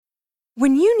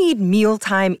When you need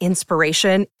mealtime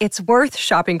inspiration, it's worth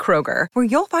shopping Kroger, where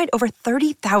you'll find over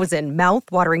 30,000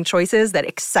 mouth-watering choices that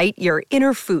excite your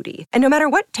inner foodie. And no matter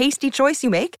what tasty choice you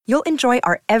make, you'll enjoy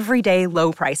our everyday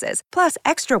low prices, plus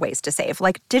extra ways to save,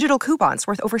 like digital coupons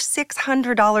worth over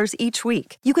 $600 each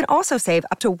week. You can also save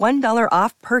up to $1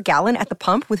 off per gallon at the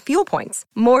pump with fuel points.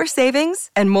 More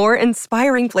savings and more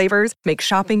inspiring flavors make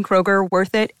shopping Kroger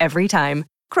worth it every time.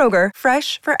 Kroger,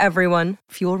 fresh for everyone.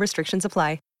 Fuel restrictions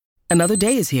apply. Another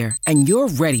day is here, and you're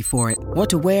ready for it. What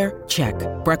to wear? Check.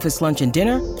 Breakfast, lunch, and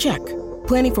dinner? Check.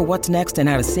 Planning for what's next and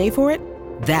how to save for it?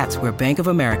 That's where Bank of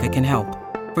America can help.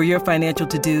 For your financial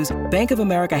to-dos, Bank of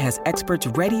America has experts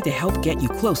ready to help get you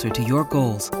closer to your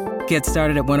goals. Get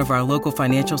started at one of our local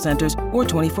financial centers or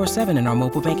 24/7 in our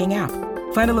mobile banking app.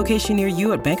 Find a location near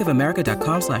you at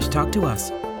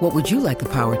bankofamerica.com/talktous. What would you like the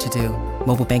power to do?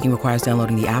 Mobile banking requires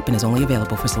downloading the app and is only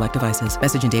available for select devices.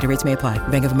 Message and data rates may apply.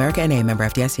 Bank of America N.A., member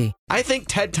FDIC. I think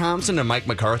Ted Thompson and Mike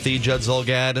McCarthy, Judd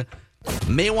Zulgad,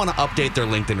 may want to update their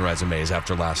LinkedIn resumes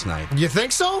after last night. You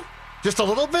think so? Just a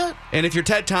little bit? And if you're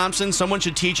Ted Thompson, someone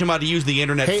should teach him how to use the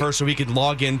internet first so he could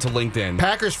log into LinkedIn.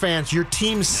 Packers fans, your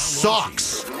team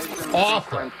sucks.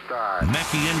 Awful.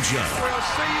 Mackey and Judd.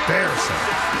 Embarrassing.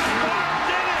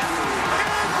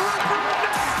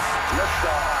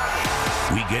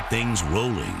 We get things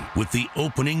rolling with the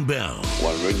opening bell.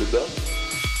 Want to ring the bell?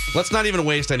 Let's not even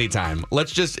waste any time.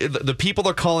 Let's just, the people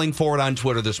are calling for it on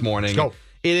Twitter this morning. Let's go.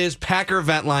 It is Packer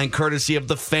Vent Line, courtesy of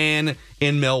the Fan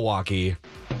in Milwaukee.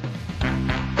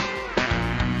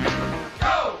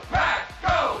 Go, Pack,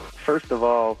 go! First of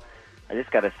all, I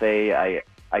just got to say, I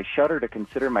shudder to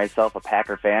consider myself a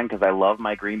Packer fan because I love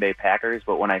my Green Bay Packers,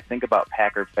 but when I think about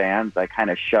Packer fans, I kind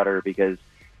of shudder because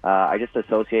I just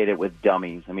associate it with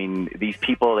dummies. I mean, these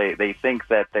people, they think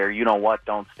that they're, you know what,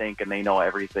 don't stink, and they know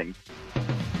everything.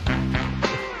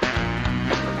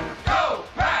 Go,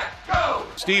 Pack, go!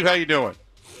 Steve, how you doing?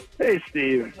 Hey,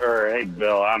 Steve. Or, hey,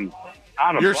 Bill. I'm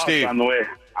on a You're bus Steve. on the way.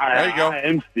 There you go. I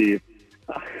am Steve.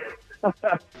 Go,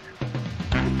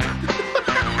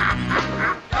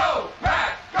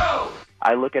 Pack, go!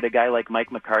 I look at a guy like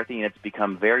Mike McCarthy, and it's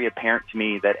become very apparent to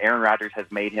me that Aaron Rodgers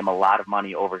has made him a lot of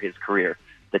money over his career.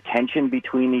 The tension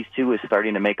between these two is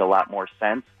starting to make a lot more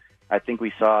sense. I think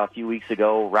we saw a few weeks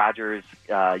ago, Rodgers,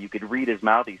 you could read his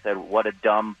mouth. He said, what a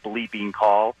dumb bleeping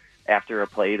call after a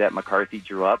play that McCarthy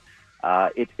drew up.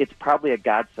 It's probably a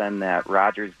godsend that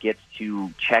Rodgers gets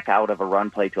to check out of a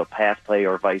run play to a pass play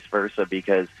or vice versa,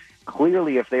 because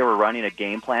clearly if they were running a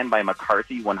game plan by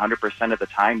McCarthy 100% of the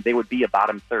time, they would be a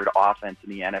bottom third offense in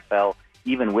the NFL,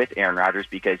 even with Aaron Rodgers,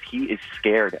 because he is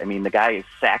scared. I mean, the guy is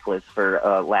sackless, for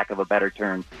lack of a better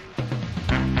term.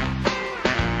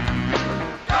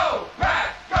 Go,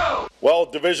 Pack, go! Well,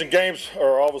 division games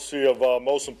are obviously of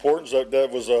most importance.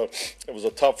 It was a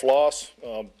tough loss.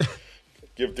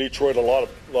 Give Detroit a lot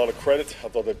of credit. I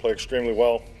thought they played extremely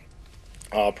well,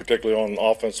 particularly on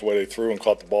offense, the way they threw and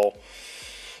caught the ball.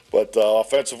 But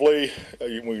offensively,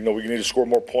 we need to score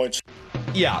more points.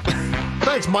 Yeah.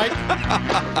 Thanks, Mike.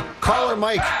 Caller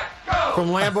Mike from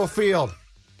Lambeau Field.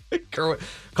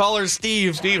 Caller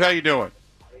Steve. Steve, how you doing?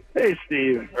 Hey,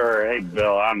 Steve. Or, hey,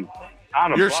 Bill. I'm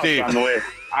on a You're bus Steve. on the way.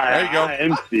 There you go. I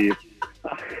am Steve.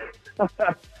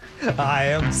 I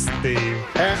am Steve.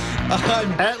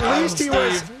 At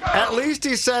least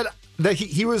he said that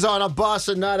he was on a bus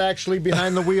and not actually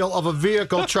behind the wheel of a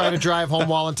vehicle trying to drive home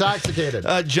while intoxicated.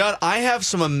 Judd, I have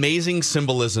some amazing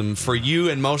symbolism for you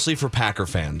and mostly for Packer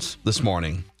fans this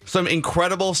morning. Some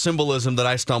incredible symbolism that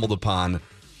I stumbled upon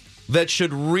that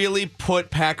should really put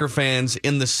Packer fans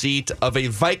in the seat of a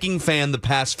Viking fan the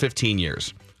past 15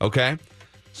 years. Okay?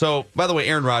 So, by the way,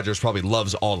 Aaron Rodgers probably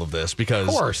loves all of this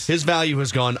because his value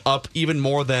has gone up even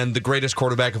more than the greatest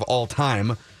quarterback of all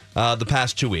time the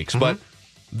past 2 weeks. But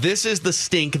this is the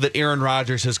stink that Aaron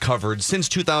Rodgers has covered since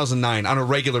 2009 on a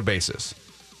regular basis.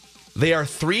 They are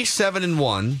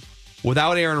 3-7-1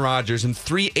 without Aaron Rodgers and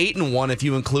 3-8-1 if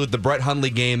you include the Brett Hundley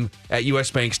game at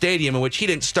US Bank Stadium, in which he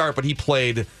didn't start, but he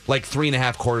played like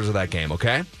 3.5 quarters of that game,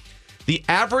 okay? The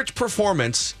average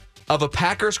performance of a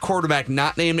Packers quarterback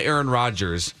not named Aaron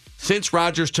Rodgers since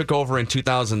Rodgers took over in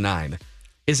 2009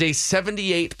 is a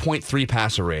 78.3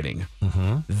 passer rating.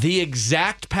 The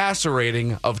exact passer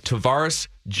rating of Tavares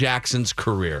Jackson's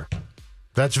career.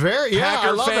 That's very, Packer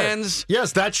I love fans. It.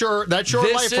 Yes, that's your life right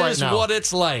now. This is what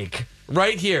it's like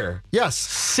right here. Yes.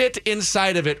 Sit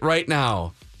inside of it right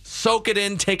now. Soak it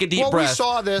in, take a deep breath. We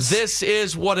saw this. This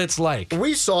is what it's like.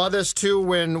 We saw this, too,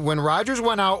 when Rodgers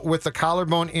went out with the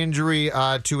collarbone injury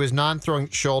to his non-throwing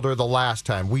shoulder the last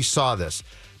time. We saw this.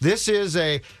 This is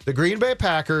the Green Bay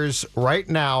Packers right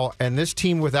now, and this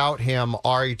team without him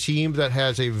are a team that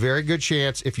has a very good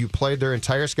chance, if you played their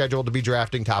entire schedule, to be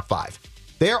drafting top 5.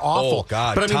 They're awful. Oh,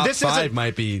 God. But I mean, top this 5 isn't,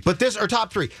 might be. But this, or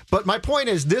top 3. But my point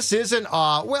is, this isn't,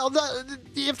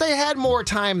 if they had more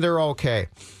time, they're okay.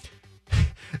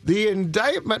 The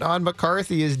indictment on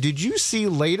McCarthy is, did you see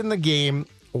late in the game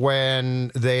when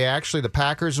the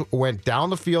Packers went down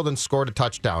the field and scored a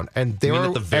touchdown? And they were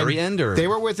at the very end, or they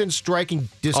were within striking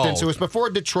distance. Oh. It was before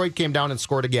Detroit came down and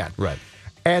scored again. Right.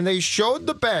 And they showed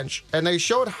the bench, and they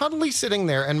showed Hundley sitting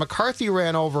there, and McCarthy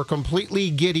ran over completely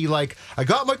giddy, like, I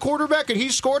got my quarterback, and he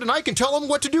scored, and I can tell him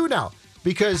what to do now.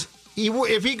 Because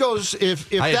if he goes,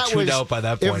 if I that had tuned was out by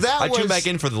that point. if that I tuned was, back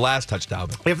in for the last touchdown.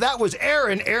 If that was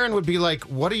Aaron would be like,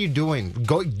 what are you doing?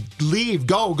 Go, leave,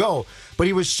 go. But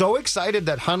he was so excited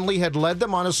that Hundley had led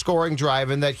them on a scoring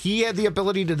drive and that he had the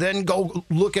ability to then go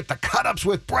look at the cut-ups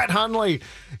with Brett Hundley.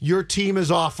 Your team is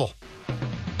awful.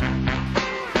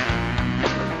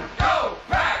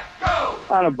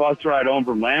 On a bus ride home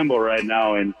from Lambeau right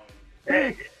now, and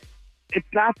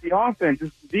it's not the offense,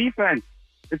 it's the defense.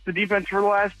 It's the defense for the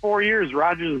last 4 years.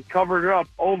 Rodgers has covered it up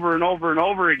over and over and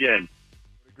over again.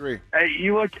 Agree. Hey,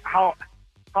 you look how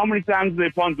many times do they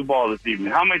punt the ball this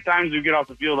evening? How many times do we get off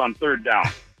the field on third down?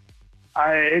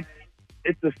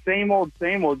 It's the same old.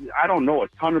 I don't know a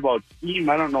ton about scheme.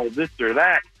 I don't know this or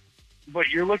that. But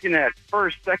you're looking at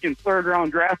first, second, third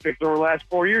round draft picks over the last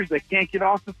 4 years that can't get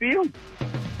off the field.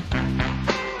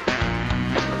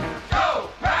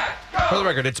 For the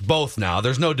record, it's both now.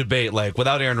 There's no debate. Like,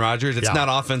 without Aaron Rodgers, it's not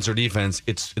offense or defense.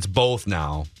 It's both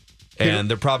now. And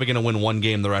they're probably going to win one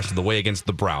game the rest of the way against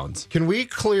the Browns. Can we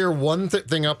clear one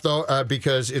thing up, though?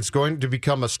 Because it's going to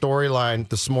become a storyline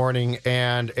this morning,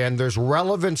 and there's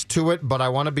relevance to it, but I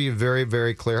want to be very,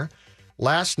 very clear.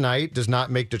 Last night does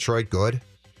not make Detroit good.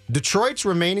 Detroit's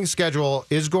remaining schedule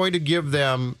is going to give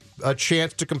them a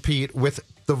chance to compete with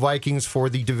the Vikings for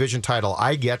the division title.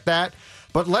 I get that.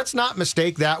 But let's not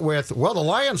mistake that with, well, the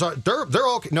Lions they're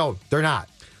okay. No, they're not.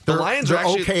 The Lions are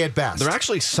actually okay at best. They're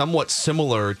actually somewhat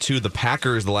similar to the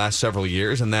Packers the last several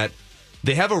years in that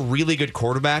they have a really good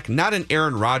quarterback, not an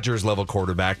Aaron Rodgers level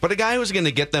quarterback, but a guy who's going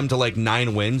to get them to like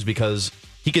 9 wins because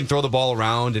he can throw the ball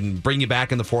around and bring you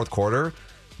back in the fourth quarter.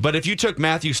 But if you took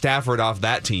Matthew Stafford off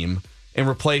that team and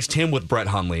replaced him with Brett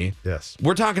Hundley, yes,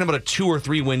 we're talking about a 2 or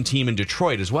 3 win team in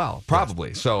Detroit as well, probably.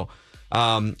 Yes. So,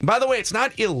 by the way, it's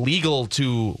not illegal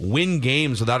to win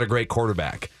games without a great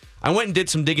quarterback. I went and did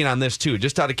some digging on this, too,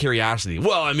 just out of curiosity.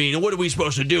 Well, I mean, what are we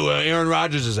supposed to do? Aaron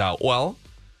Rodgers is out. Well,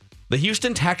 the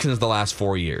Houston Texans the last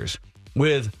 4 years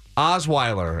with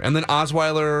Osweiler, and then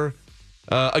Osweiler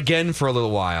again for a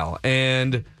little while,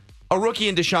 and a rookie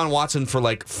in Deshaun Watson for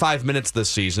like 5 minutes this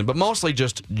season, but mostly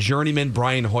just journeyman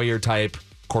Brian Hoyer type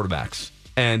quarterbacks,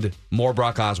 and more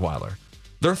Brock Osweiler.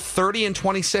 They're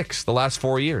 30-26 the last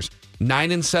 4 years,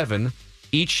 9-7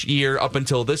 each year up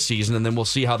until this season, and then we'll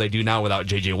see how they do now without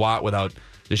J.J. Watt, without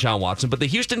Deshaun Watson. But the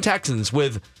Houston Texans,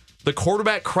 with the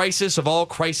quarterback crisis of all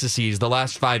crises the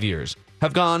last 5 years,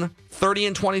 have gone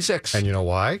 30-26. And you know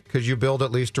why? Because you build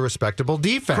at least a respectable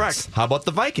defense. Correct. How about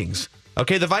the Vikings?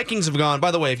 Okay, the Vikings have gone,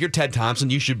 by the way, if you're Ted Thompson,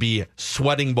 you should be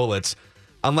sweating bullets.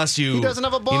 Unless you, he doesn't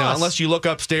have a boss. Unless you look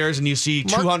upstairs and you see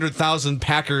 200,000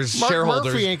 Packers Mark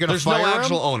shareholders, Murphy ain't gonna there's no fire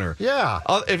actual him. owner. Yeah.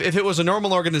 If it was a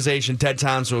normal organization, Ted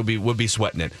Thompson would be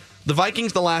sweating it. The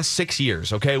Vikings the last 6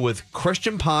 years, okay, with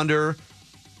Christian Ponder,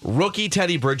 rookie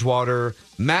Teddy Bridgewater,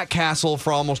 Matt Castle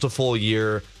for almost a full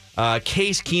year,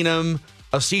 Case Keenum,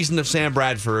 a season of Sam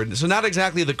Bradford. So not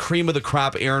exactly the cream of the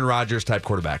crop Aaron Rodgers type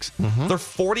quarterbacks. Mm-hmm. They're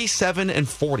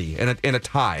 47-40 and a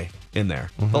tie in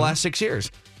there the last 6 years.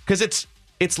 Because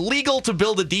it's legal to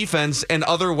build a defense and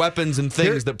other weapons and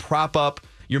things that prop up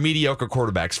your mediocre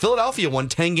quarterbacks. Philadelphia won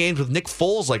 10 games with Nick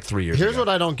Foles like 3 years ago. Here's what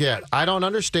I don't get. I don't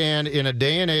understand in a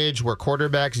day and age where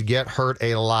quarterbacks get hurt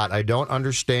a lot. I don't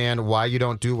understand why you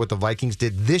don't do what the Vikings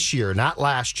did this year, not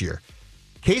last year.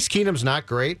 Case Keenum's not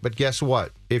great, but guess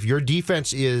what? If your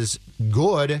defense is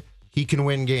good, he can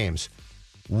win games.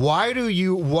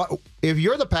 If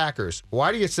you're the Packers,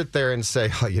 why do you sit there and say,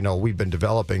 oh, we've been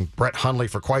developing Brett Hundley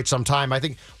for quite some time? I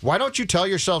think, why don't you tell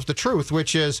yourselves the truth,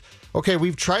 which is, okay,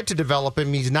 we've tried to develop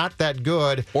him. He's not that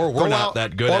good. Or we're not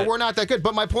that good. Or we're not that good.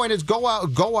 But my point is, go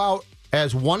out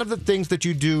as one of the things that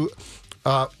you do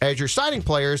as you're signing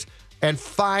players and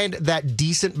find that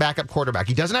decent backup quarterback.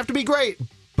 He doesn't have to be great,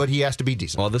 but he has to be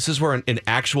decent. Well, this is where an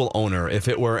actual owner, if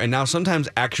it were, and now sometimes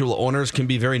actual owners can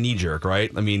be very knee-jerk,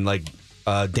 right? I mean, like,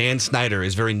 Dan Snyder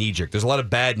is very knee-jerk. There's a lot of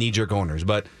bad knee-jerk owners,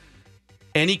 but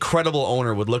any credible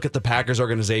owner would look at the Packers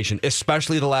organization,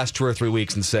 especially the last 2 or 3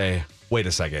 weeks, and say, wait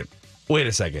a second.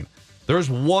 There's There's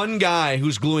one guy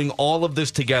who's gluing all of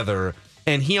this together,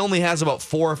 and he only has about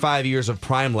 4 or 5 years of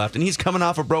prime left, and he's coming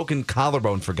off a broken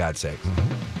collarbone, for God's sake.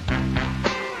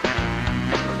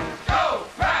 Go,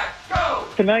 Pack, go!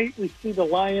 Tonight, we see the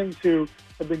Lions, who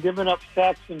have been giving up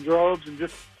sacks and droves and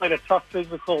just played a tough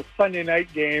physical Sunday night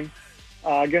game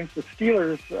against the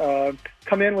Steelers,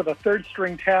 come in with a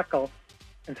third-string tackle,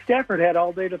 and Stafford had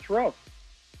all day to throw.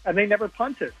 And they never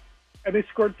punted. And they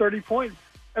scored 30 points.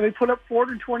 And they put up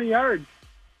 420 yards.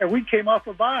 And we came off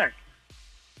a bye.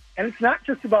 And it's not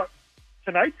just about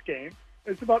tonight's game.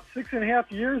 It's about 6.5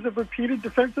 years of repeated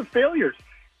defensive failures.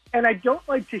 And I don't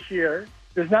like to hear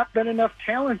there's not been enough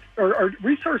talent or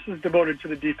resources devoted to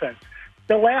the defense.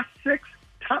 The last 6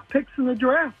 top picks in the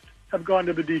draft have gone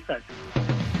to the defense.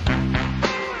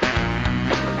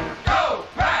 Go,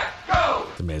 Pack, go!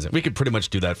 It's amazing. We could pretty much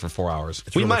do that for 4 hours.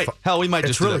 It's we really might. fun. Hell, we might It's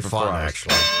just really do that for 4 fun, hours.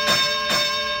 actually.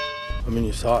 I mean,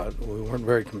 you saw it. We weren't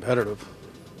very competitive.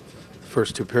 The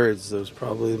first 2 periods, that was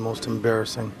probably the most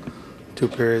embarrassing 2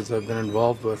 periods I've been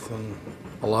involved with in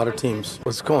a lot of teams.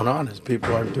 What's going on is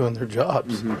people aren't doing their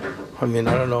jobs. I mean,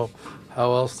 I don't know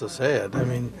how else to say it. I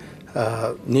mean,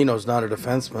 Nino's not a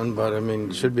defenseman, but I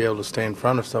mean, should be able to stay in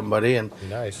front of somebody. And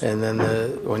Nice. And then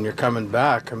when you're coming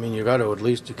back, I mean, you got to at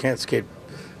least, you can't skate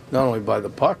not only by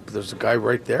the puck, but there's a guy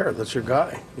right there. That's your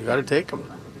guy. You got to take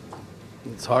him.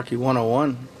 It's hockey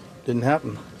 101. Didn't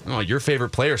happen. Oh, your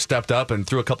favorite player stepped up and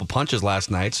threw a couple punches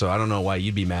last night, so I don't know why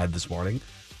you'd be mad this morning.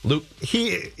 Luke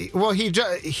He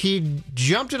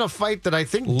jumped in a fight that I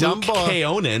think Luke Dumba.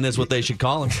 Keonen is what they should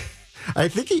call him. I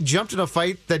think he jumped in a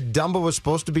fight that Dumba was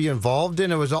supposed to be involved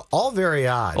in. It was all very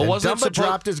odd. Well, And wasn't it Dumba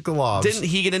dropped his gloves. Didn't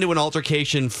he get into an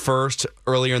altercation first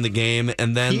earlier in the game,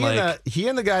 and then he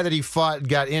and the guy that he fought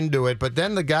got into it, but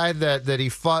then the guy that he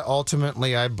fought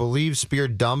ultimately, I believe,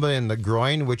 speared Dumba in the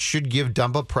groin, which should give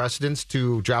Dumba precedence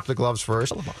to drop the gloves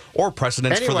first. Or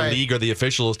precedence for the league or the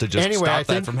officials to just stop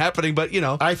that from happening, but you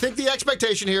know. I think the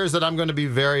expectation here is that I'm going to be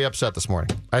very upset this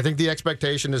morning. I think the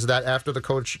expectation is that after the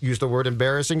coach used the word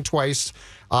embarrassing twice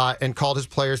and called his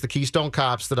players the Keystone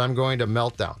Cops, that I'm going to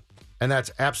melt down. And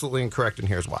that's absolutely incorrect, and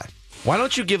here's why. Why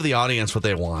don't you give the audience what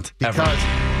they want? Because...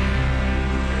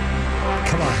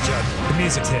 Come on, Judd. The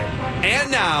music's hit.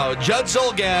 And now, Judd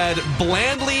Zulgad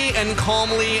blandly and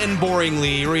calmly and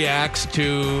boringly reacts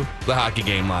to the hockey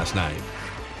game last night.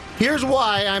 Here's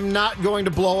why I'm not going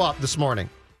to blow up this morning.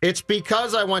 It's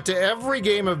because I went to every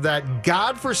game of that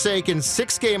godforsaken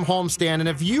 6-game homestand, and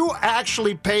if you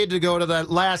actually paid to go to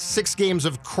that last 6 games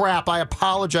of crap, I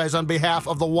apologize on behalf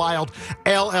of the Wild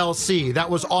LLC. That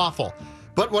was awful.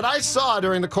 But what I saw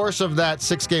during the course of that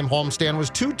 6-game homestand was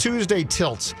 2 Tuesday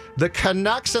tilts. The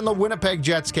Canucks and the Winnipeg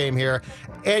Jets came here,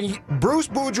 and Bruce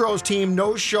Boudreau's team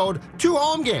no-showed 2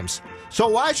 home games. So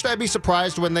why should I be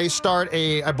surprised when they start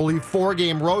a, I believe,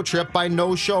 4-game road trip by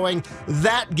no-showing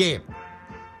that game?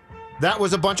 That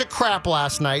was a bunch of crap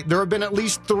last night. There have been at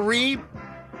least 3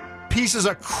 pieces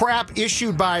of crap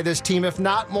issued by this team, if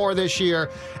not more this year.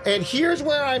 And here's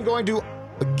where I'm going to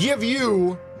give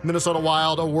you, Minnesota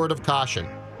Wild, a word of caution.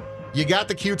 You got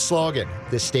the cute slogan,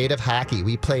 the state of hockey.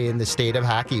 We play in the state of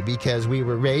hockey because we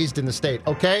were raised in the state.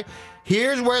 Okay?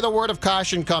 Here's where the word of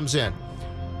caution comes in.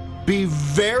 Be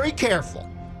very careful.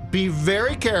 Be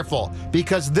very careful,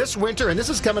 because this winter, and this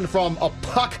is coming from a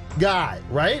puck guy,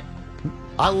 right?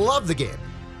 I love the game.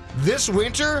 This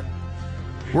winter,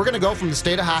 we're going to go from the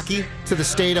state of hockey to the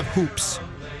state of hoops.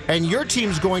 And your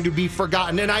team's going to be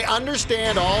forgotten. And I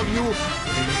understand all of you.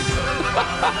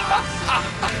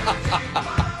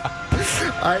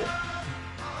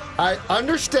 I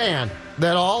understand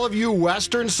that all of you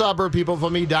western suburb people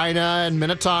from Edina and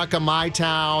Minnetonka, my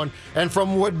town, and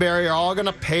from Woodbury are all going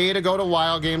to pay to go to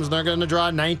Wild games, and they're going to draw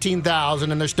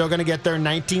 19,000, and they're still going to get their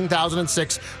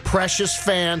 19,006 precious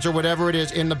fans or whatever it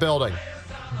is in the building.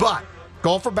 But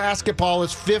Gopher basketball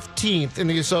is 15th in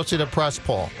the Associated Press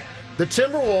poll. The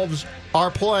Timberwolves are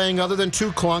playing, other than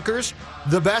 2 clunkers,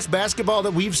 the best basketball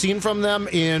that we've seen from them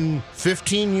in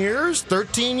 15 years,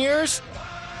 13 years.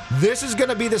 This is going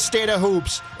to be the state of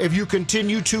hoops if you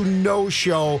continue to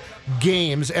no-show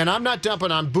games. And I'm not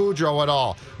dumping on Boudreau at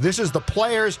all. This is the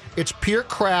players. It's pure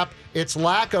crap. It's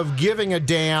lack of giving a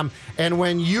damn. And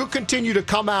when you continue to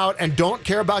come out and don't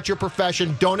care about your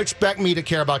profession, don't expect me to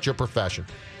care about your profession.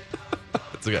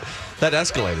 That's good. That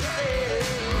escalated.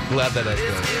 Glad that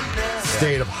escalated.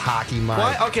 State of hockey, Mike.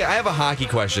 Well, okay, I have a hockey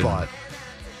question.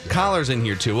 Collar's in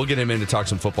here, too. We'll get him in to talk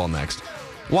some football next.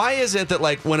 Why is it that,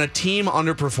 like, when a team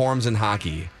underperforms in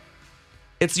hockey,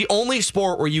 it's the only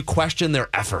sport where you question their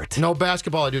effort? No,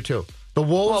 basketball I do too. The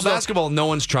Wolves. Well, basketball, no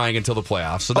one's trying until the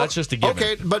playoffs, so that's just a given.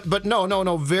 Okay, but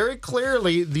no. Very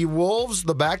clearly, the Wolves,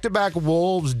 the back-to-back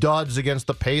Wolves duds against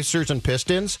the Pacers and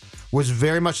Pistons was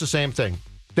very much the same thing.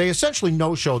 They essentially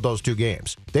no-showed those two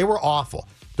games. They were awful.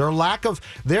 Their lack of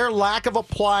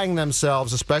applying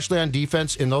themselves, especially on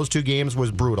defense, in those two games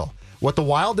was brutal. What the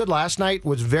Wild did last night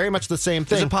was very much the same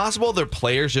thing. Is it possible their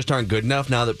players just aren't good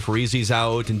enough now that Parisi's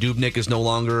out and Dubnyk is no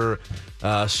longer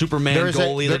Superman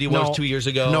goalie that he was 2 years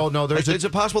ago? No. Is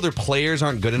it possible their players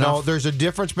aren't good enough? No, there's a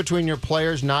difference between your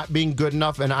players not being good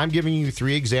enough, and I'm giving you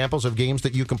 3 examples of games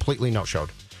that you completely no-showed.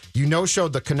 You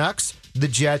no-showed the Canucks, the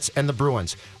Jets, and the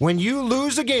Bruins. When you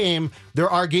lose a game, there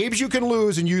are games you can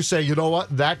lose, and you say, you know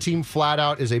what, that team flat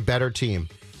out is a better team.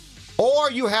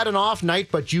 Or you had an off night,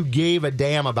 but you gave a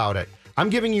damn about it. I'm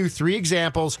giving you 3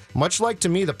 examples, much like, to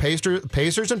me, the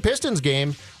Pacers and Pistons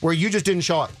game, where you just didn't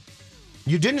show up.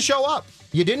 You didn't show up.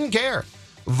 You didn't care.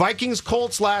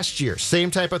 Vikings-Colts last year, same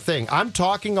type of thing. I'm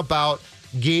talking about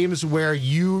games where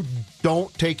you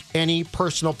don't take any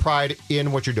personal pride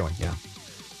in what you're doing. Yeah.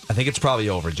 I think it's probably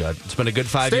over, Judd. It's been a good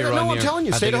 5-year run here. No, I'm telling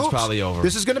you, I think it's probably over.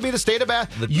 This is going to be the state of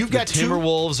basketball. The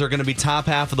Timberwolves are going to be top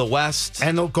half of the West.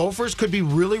 And the Gophers could be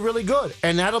really, really good.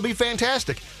 And that'll be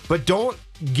fantastic. But don't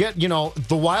get,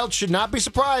 the Wild should not be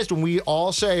surprised when we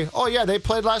all say, oh, yeah, they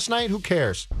played last night. Who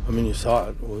cares? I mean, you saw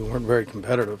it. We weren't very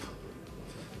competitive.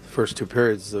 The first 2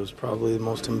 periods, that was probably the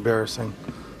most embarrassing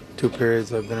 2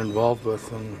 periods I've been involved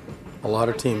with. And a lot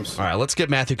of teams. All right, let's get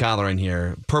Matthew Collar in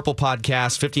here. Purple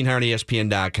Podcast,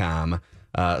 1500ESPN.com.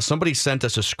 Somebody sent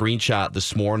us a screenshot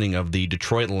this morning of the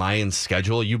Detroit Lions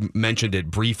schedule. You mentioned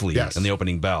it briefly in the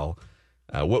opening bell.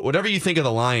 Whatever you think of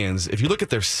the Lions, if you look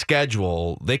at their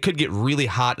schedule, they could get really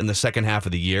hot in the second half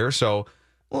of the year. So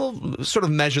we'll sort of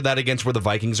measure that against where the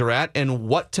Vikings are at and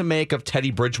what to make of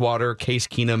Teddy Bridgewater, Case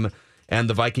Keenum, and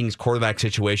the Vikings quarterback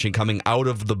situation coming out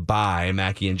of the bye.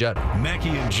 Mackie and Judd. Mackie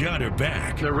and Judd are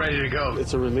back. They're ready to go.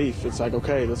 It's a relief. It's like,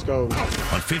 okay, let's go. On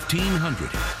 1500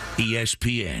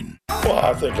 ESPN. Well,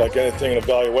 I think like anything in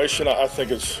evaluation, I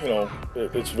think it's,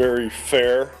 it's very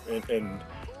fair and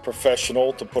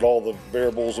professional to put all the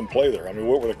variables in play there. I mean,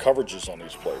 what were the coverages on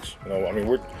these plays?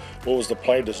 What was the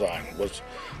play design?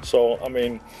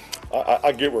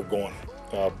 I get where we're going.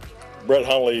 Brett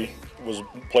Hundley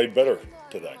played better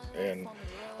today, and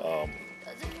I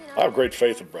have great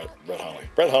faith in Brett Hundley.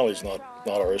 Brett Hundley's not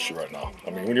our issue right now. I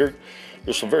mean,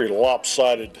 there's some very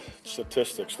lopsided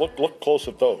statistics. Look close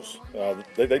at those.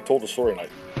 They told the story tonight.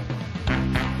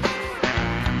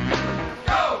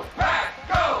 Go, Pack,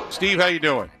 go! Steve, how you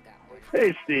doing?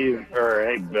 Hey, Steve. Or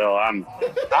hey, Bill. I'm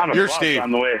You're bus Steve.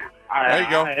 on the way. There you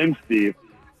go. I am Steve.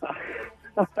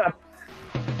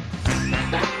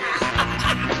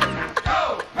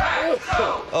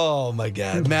 Oh my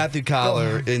God! Matthew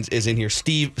Collar is in here.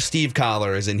 Steve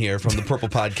Collar is in here from the Purple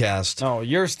Podcast. Oh,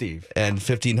 you're Steve. And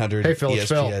 1500 Hey, Phil, it's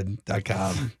Phil.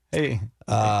 ESPN.com. Hey.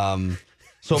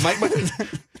 So Mike.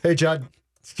 Hey, Judd.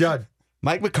 It's Judd.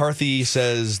 Mike McCarthy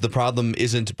says the problem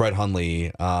isn't Brett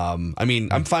Hundley. I'm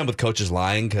fine with coaches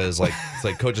lying because it's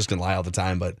like coaches can lie all the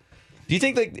time. But do you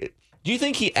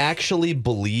think he actually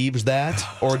believes that,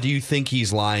 or do you think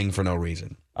he's lying for no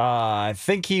reason? I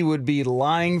think he would be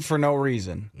lying for no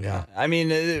reason. Yeah. I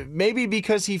mean, maybe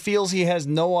because he feels he has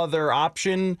no other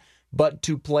option but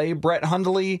to play Brett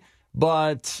Hundley.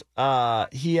 But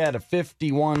he had a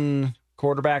 51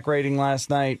 quarterback rating last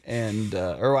night, and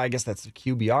or I guess that's the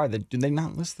QBR. Do they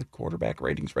not list the quarterback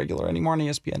ratings regular anymore on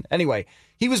ESPN? Anyway,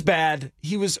 he was bad.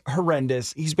 He was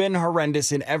horrendous. He's been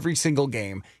horrendous in every single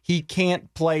game. He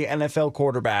can't play NFL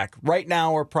quarterback right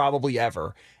now or probably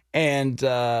ever. And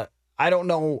I don't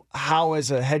know how, as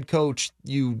a head coach,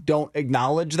 you don't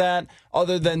acknowledge that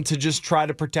other than to just try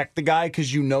to protect the guy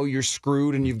because you know you're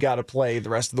screwed and you've got to play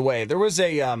the rest of the way. There was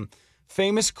a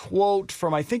famous quote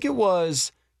from, I think it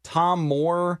was Tom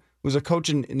Moore, who was a coach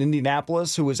in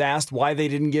Indianapolis, who was asked why they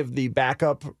didn't give the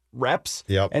backup reps.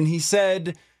 Yep. And he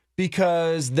said,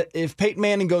 because if Peyton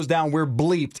Manning goes down, we're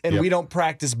bleeped, and we don't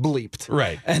practice bleeped.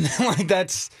 Right. And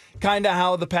that's kind of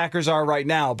how the Packers are right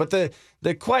now. But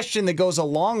the question that goes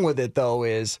along with it, though,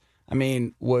 is,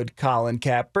 would Colin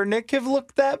Kaepernick have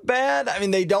looked that bad?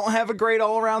 They don't have a great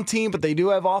all-around team, but they do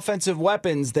have offensive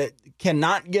weapons that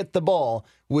cannot get the ball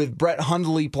with Brett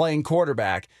Hundley playing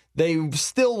quarterback. They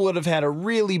still would have had a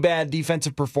really bad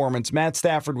defensive performance. Matt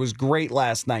Stafford was great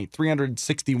last night,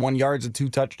 361 yards and 2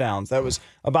 touchdowns. That was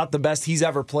about the best he's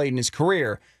ever played in his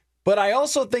career. But I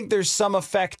also think there's some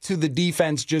effect to the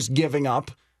defense just giving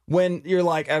up when you're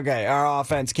like, okay, our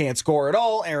offense can't score at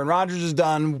all. Aaron Rodgers is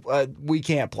done. We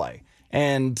can't play.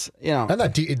 And, And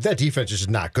that defense is just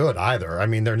not good either.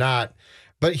 They're not.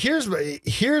 But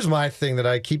here's my thing that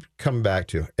I keep coming back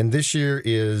to, and this year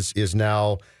is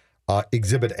now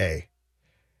Exhibit A.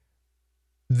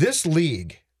 This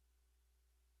league,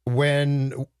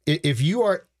 if you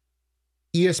are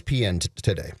ESPN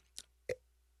today,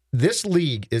 this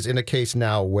league is in a case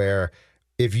now where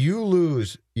if you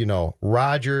lose,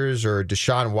 Rodgers or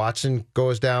Deshaun Watson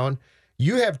goes down,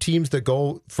 you have teams that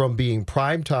go from being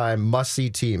primetime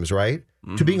must-see teams, right,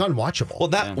 to being unwatchable. Well,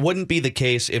 that wouldn't be the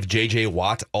case if J.J.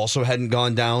 Watt also hadn't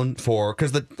gone down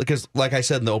because like I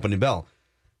said in the opening bell,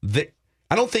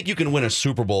 I don't think you can win a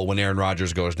Super Bowl when Aaron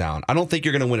Rodgers goes down. I don't think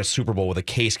you're going to win a Super Bowl with a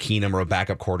Case Keenum or a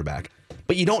backup quarterback.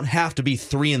 But you don't have to be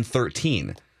 3-13.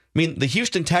 I mean, the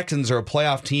Houston Texans are a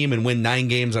playoff team and win 9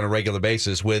 games on a regular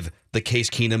basis with the Case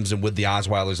Keenums and with the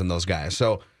Osweilers and those guys.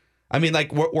 So, I mean,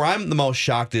 like where I'm the most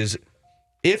shocked is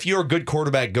if your good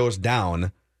quarterback goes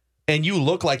down and you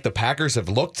look like the Packers have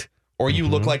looked, or you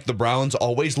look like the Browns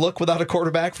always look without a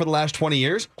quarterback for the last 20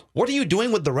 years, what are you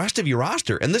doing with the rest of your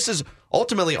roster? And this is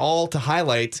ultimately all to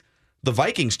highlight the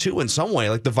Vikings, too, in some way.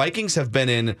 Like, the Vikings have been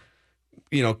in,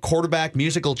 quarterback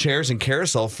musical chairs and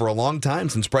carousel for a long time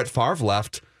since Brett Favre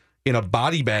left in a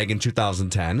body bag in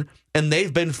 2010. And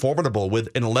they've been formidable with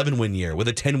an 11-win year, with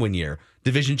a 10-win year,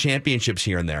 division championships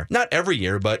here and there. Not every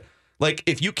year, but, like,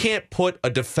 if you can't put a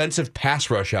defensive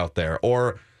pass rush out there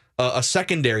or a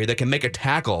secondary that can make a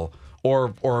tackle or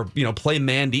play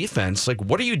man defense, like,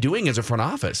 what are you doing as a front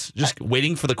office? Just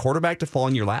waiting for the quarterback to fall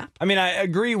in your lap? I mean, I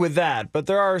agree with that, but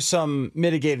there are some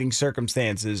mitigating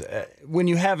circumstances. When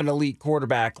you have an elite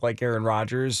quarterback like Aaron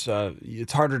Rodgers,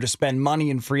 it's harder to spend money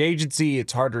in free agency.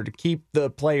 It's harder to keep the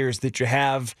players that you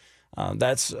have.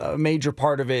 That's a major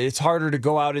part of it. It's harder to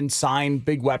go out and sign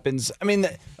big weapons. I mean,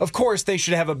 of course, they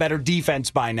should have a better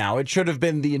defense by now. It should have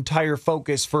been the entire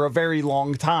focus for a very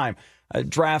long time,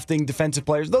 drafting defensive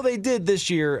players. Though they did this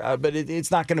year, but it's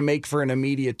not going to make for an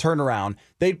immediate turnaround.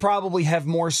 They'd probably have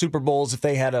more Super Bowls if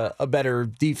they had a better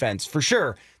defense, for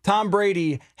sure. Tom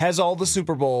Brady has all the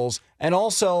Super Bowls. And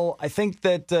also, I think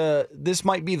that this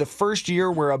might be the first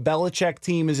year where a Belichick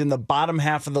team is in the bottom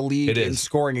half of the league in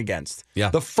scoring against. Yeah.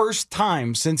 The first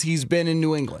time since he's been in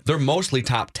New England. They're mostly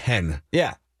top 10.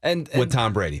 Yeah. And with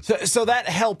Tom Brady. So that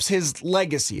helps his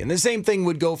legacy. And the same thing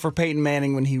would go for Peyton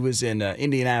Manning when he was in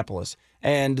Indianapolis.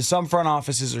 And some front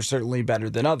offices are certainly better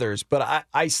than others. But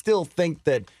I still think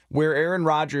that where Aaron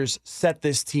Rodgers set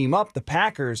this team up, the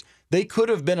Packers, they could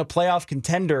have been a playoff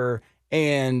contender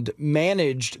and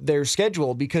managed their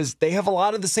schedule because they have a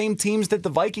lot of the same teams that the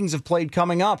Vikings have played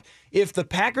coming up. If the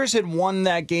Packers had won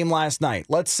that game last night,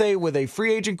 let's say with a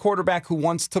free agent quarterback who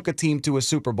once took a team to a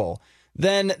Super Bowl,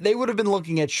 then they would have been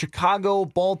looking at Chicago,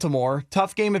 Baltimore,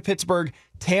 tough game at Pittsburgh,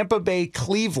 Tampa Bay,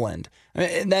 Cleveland.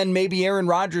 And then maybe Aaron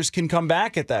Rodgers can come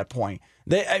back at that point.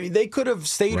 They could have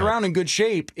stayed around in good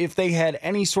shape if they had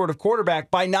any sort of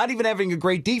quarterback by not even having a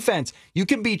great defense. You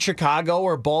can beat Chicago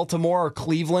or Baltimore or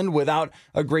Cleveland without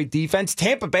a great defense.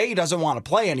 Tampa Bay doesn't want to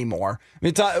play anymore. I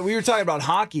mean, we were talking about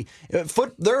hockey.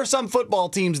 There are some football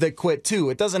teams that quit too.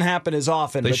 It doesn't happen as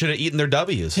often. They should have eaten their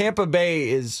W's. Tampa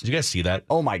Bay is. Did you guys see that?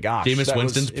 Oh my gosh, Jameis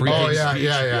Winston's pre-game speech.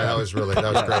 That was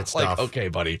great stuff. Like, okay,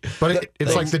 buddy. But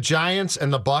it's like the Giants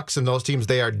and the Bucks and those teams.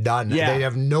 They are done. Yeah. They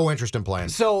have no interest in playing.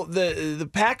 So the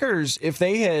Packers, if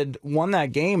they had won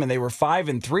that game and they were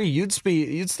 5-3,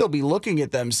 you'd still be looking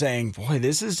at them saying, "Boy,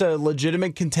 this is a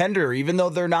legitimate contender," even though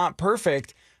they're not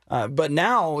perfect. But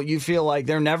now you feel like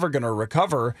they're never going to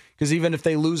recover because even if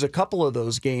they lose a couple of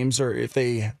those games, or if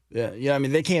they,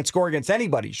 they can't score against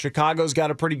anybody. Chicago's got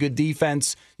a pretty good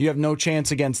defense. You have no chance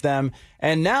against them.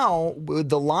 And now with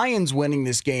the Lions winning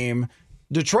this game,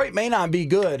 Detroit may not be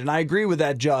good, and I agree with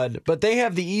that, Judd, but they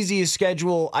have the easiest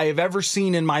schedule I have ever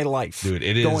seen in my life. Dude,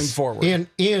 it is going forward.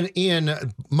 In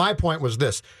my point was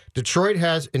this: Detroit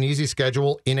has an easy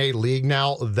schedule in a league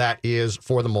now that is,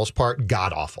 for the most part,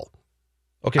 god awful.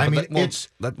 Okay, I mean, that's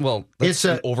an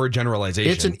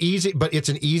overgeneralization. It's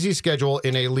an easy schedule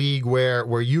in a league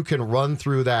where you can run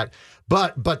through that,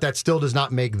 but that still does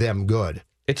not make them good.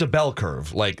 It's a bell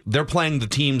curve. Like, they're playing the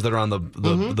teams that are on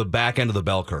the back end of the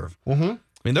bell curve. Mm-hmm.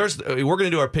 I mean, we're going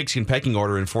to do our pigskin pecking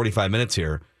order in 45 minutes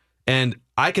here, and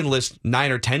I can list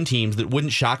 9 or 10 teams that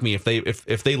wouldn't shock me if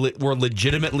they were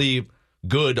legitimately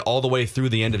good all the way through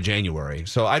the end of January.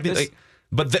 So I think,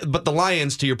 but the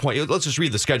Lions, to your point, let's just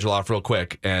read the schedule off real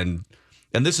quick, and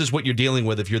this is what you're dealing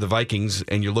with if you're the Vikings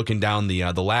and you're looking down the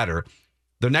ladder.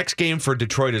 The next game for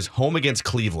Detroit is home against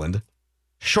Cleveland.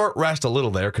 Short rest a little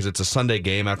there because it's a Sunday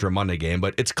game after a Monday game,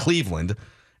 but it's Cleveland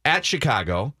at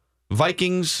Chicago.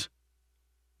 Vikings,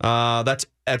 that's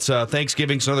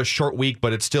Thanksgiving, so another short week,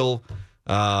 but it's still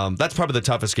That's probably the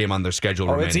toughest game on their schedule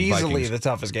remaining. It's easily Vikings. the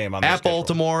toughest game on their At schedule.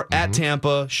 Baltimore, at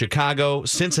Tampa, Chicago,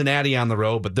 Cincinnati on the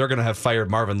road, but they're going to have fired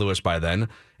Marvin Lewis by then.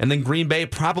 And then Green Bay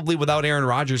probably without Aaron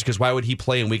Rodgers, because why would he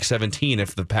play in Week 17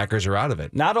 if the Packers are out of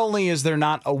it? Not only is there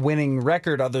not a winning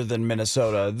record other than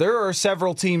Minnesota, there are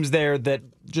several teams there that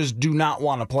just do not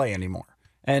want to play anymore.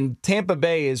 And Tampa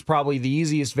Bay is probably the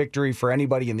easiest victory for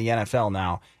anybody in the NFL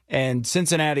now. And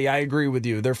Cincinnati, I agree with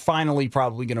you. They're finally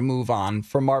probably going to move on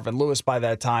from Marvin Lewis by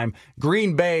that time.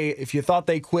 Green Bay, if you thought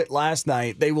they quit last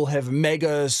night, they will have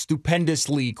mega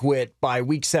stupendously quit by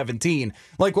Week 17,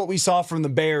 like what we saw from the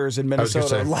Bears in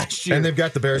Minnesota last year. And they've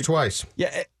got the Bears twice.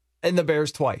 Yeah, and the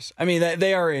Bears twice. I mean,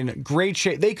 they are in great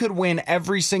shape. They could win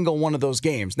every single one of those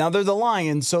games. Now, they're the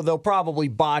Lions, so they'll probably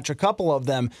botch a couple of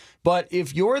them. But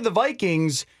if you're the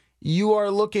Vikings, you are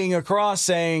looking across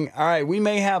saying, all right, we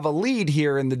may have a lead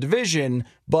here in the division,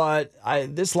 but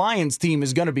this Lions team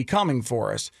is going to be coming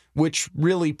for us, which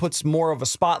really puts more of a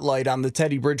spotlight on the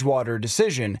Teddy Bridgewater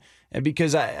decision. And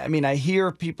because, I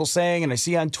hear people saying, and I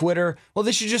see on Twitter, well,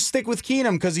 they should just stick with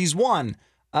Keenum because he's won.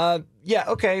 Yeah,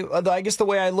 okay. I guess the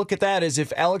way I look at that is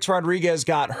if Alex Rodriguez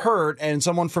got hurt and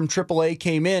someone from AAA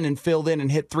came in and filled in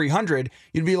and hit 300,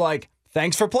 you'd be like,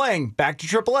 thanks for playing. Back to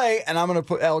AAA, and I'm going to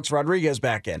put Alex Rodriguez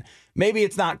back in. Maybe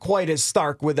it's not quite as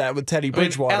stark with that with Teddy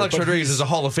Bridgewater. Alex Rodriguez is a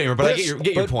Hall of Famer, but I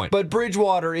get your point. But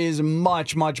Bridgewater is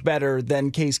much, much better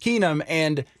than Case Keenum,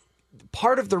 and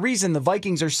part of the reason the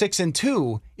Vikings are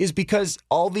 6-2 is because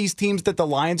all these teams that the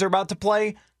Lions are about to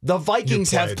play, the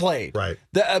Vikings have played. Right.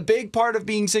 A big part of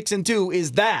being 6-2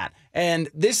 is that. And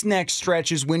this next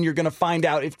stretch is when you're going to find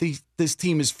out if this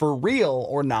team is for real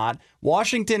or not.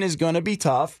 Washington is going to be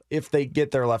tough if they get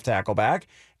their left tackle back.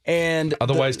 And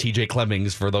otherwise, TJ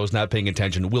Clemmings, for those not paying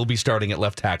attention, will be starting at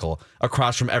left tackle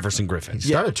across from Everson Griffin. He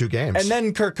started 2 games. And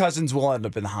then Kirk Cousins will end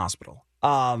up in the hospital.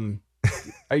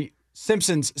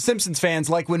 Simpsons fans,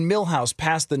 like when Milhouse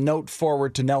passed the note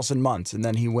forward to Nelson Muntz and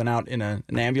then he went out in an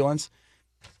ambulance.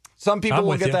 Some people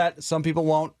will get that. Some people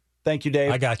won't. Thank you,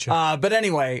 Dave. I got you. But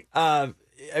anyway,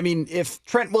 if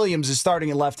Trent Williams is starting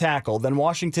at left tackle, then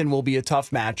Washington will be a tough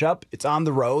matchup. It's on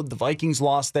the road. The Vikings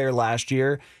lost there last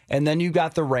year. And then you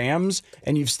got the Rams,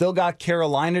 and you've still got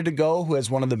Carolina to go, who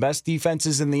has one of the best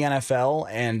defenses in the NFL,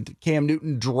 and Cam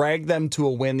Newton dragged them to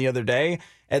a win the other day.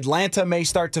 Atlanta may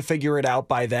start to figure it out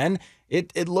by then.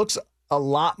 It looks a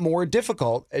lot more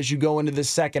difficult as you go into the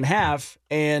second half,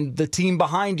 and the team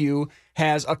behind you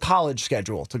has a college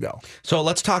schedule to go. So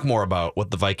let's talk more about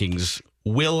what the Vikings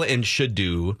will and should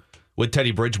do with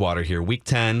Teddy Bridgewater here. Week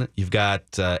 10, you've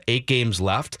got 8 games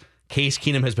left. Case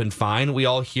Keenum has been fine. We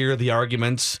all hear the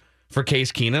arguments for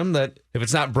Case Keenum that if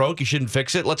it's not broke, you shouldn't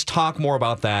fix it. Let's talk more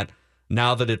about that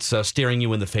now that it's staring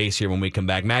you in the face here when we come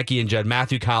back. Mackie and Judd,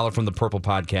 Matthew Collar from the Purple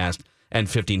Podcast and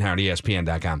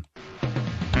 1500ESPN.com.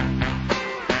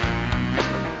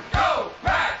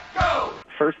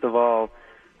 First of all,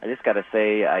 I just got to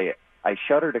say I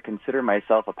shudder to consider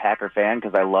myself a Packer fan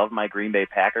because I love my Green Bay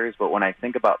Packers, but when I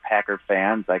think about Packer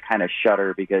fans, I kind of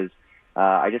shudder because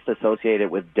I just associate it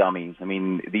with dummies. I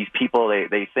mean, these people,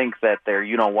 they think that they're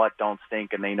you-know-what, don't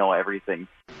stink, and they know everything.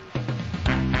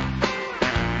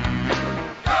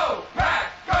 Go,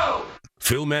 Pack, go!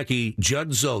 Phil Mackey,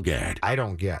 Judd Zulgad. I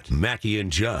don't get. Mackey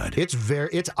and Judd. It's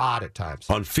odd at times.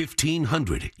 On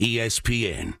 1500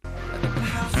 ESPN.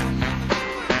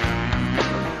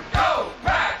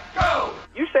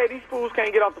 You say these fools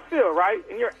can't get off the field, right?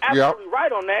 And you're absolutely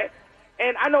right on that.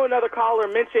 And I know another caller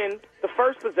mentioned the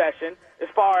first possession as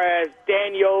far as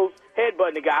Daniels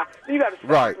headbutting the guy. Then you got the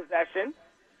second possession.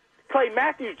 Clay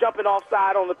Matthews jumping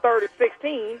offside on the 3rd and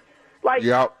 16. Like,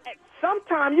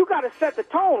 sometimes you got to set the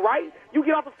tone, right? You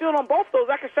get off the field on both of those,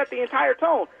 that can set the entire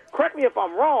tone. Correct me if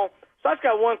I'm wrong. So I just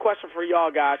got one question for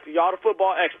y'all guys, because y'all the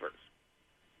football experts.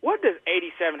 What does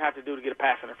 87 have to do to get a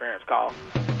pass interference call?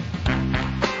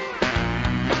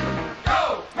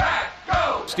 Go, Pack,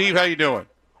 go! Steve, how you doing?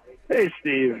 Hey,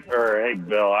 Steve. Or, hey,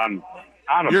 Bill. I'm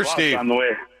on a You're bus Steve. on the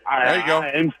way. There you go. I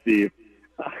am Steve.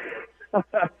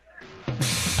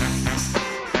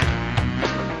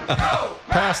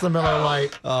 Pass the Miller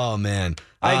Lite. Oh, man.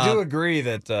 I do agree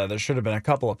that there should have been a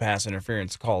couple of pass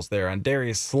interference calls there on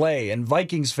Darius Slay, and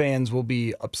Vikings fans will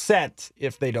be upset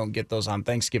if they don't get those on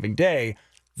Thanksgiving Day,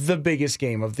 the biggest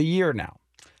game of the year now.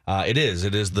 It is.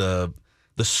 It is the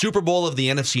Super Bowl of the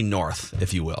NFC North,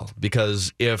 if you will,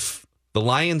 because if the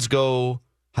Lions go,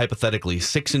 hypothetically,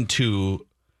 6-2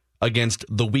 against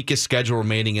the weakest schedule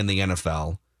remaining in the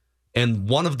NFL, and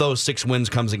one of those 6 wins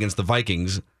comes against the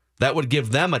Vikings, that would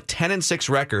give them a 10-6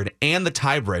 record and the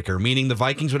tiebreaker, meaning the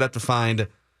Vikings would have to find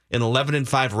an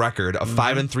 11-5 record, a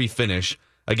 5-3 finish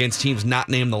against teams not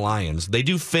named the Lions. They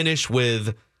do finish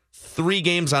with 3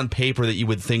 games on paper that you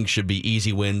would think should be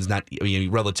easy wins,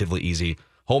 relatively easy.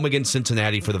 Home against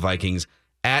Cincinnati for the Vikings,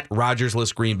 at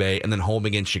Rodgers-less Green Bay, and then home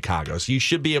against Chicago. So you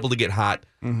should be able to get hot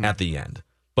at the end.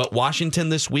 But Washington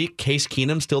this week, Case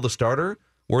Keenum still the starter.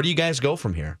 Where do you guys go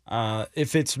from here?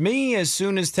 If it's me, as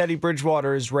soon as Teddy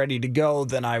Bridgewater is ready to go,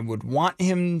 then I would want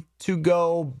him to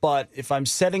go. But if I'm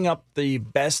setting up the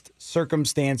best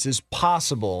circumstances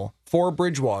possible for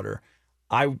Bridgewater,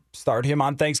 I start him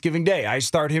on Thanksgiving Day. I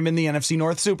start him in the NFC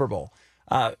North Super Bowl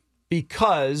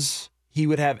because he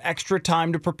would have extra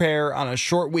time to prepare on a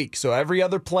short week. So every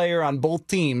other player on both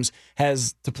teams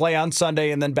has to play on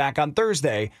Sunday and then back on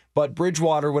Thursday, but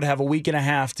Bridgewater would have a week and a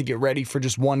half to get ready for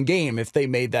just one game if they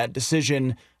made that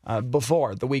decision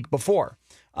the week before.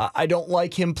 I don't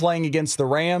like him playing against the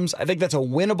Rams. I think that's a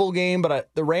winnable game, but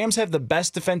the Rams have the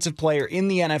best defensive player in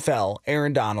the NFL,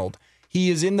 Aaron Donald. He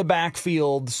is in the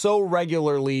backfield so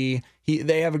regularly.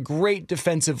 They have a great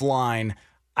defensive line.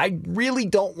 I really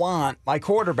don't want my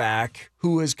quarterback,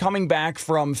 who is coming back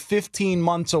from 15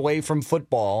 months away from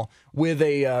football with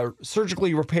a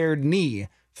surgically repaired knee,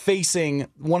 facing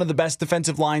one of the best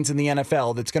defensive lines in the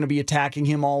NFL that's going to be attacking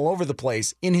him all over the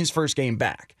place in his first game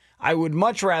back. I would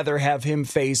much rather have him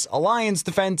face a Lions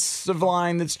defensive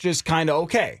line that's just kind of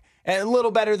okay. A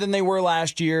little better than they were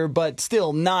last year, but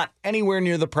still not anywhere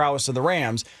near the prowess of the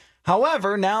Rams.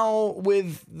 However, now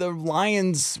with the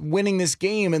Lions winning this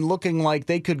game and looking like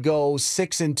they could go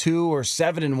 6-2 or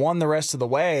 7-1 the rest of the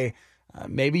way,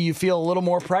 maybe you feel a little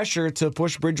more pressure to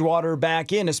push Bridgewater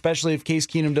back in, especially if Case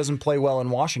Keenum doesn't play well in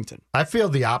Washington. I feel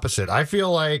the opposite. I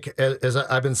feel like, as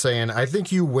I've been saying, I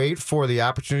think you wait for the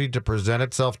opportunity to present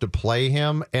itself to play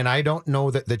him, and I don't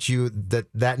know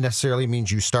that necessarily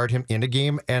means you start him in a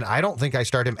game, and I don't think I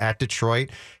start him at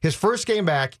Detroit. His first game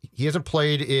back, he hasn't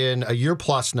played in a year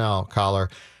plus now, Collar.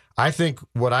 I think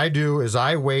what I do is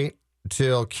I wait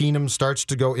till Keenum starts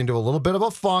to go into a little bit of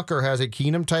a funk or has a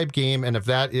Keenum-type game, and if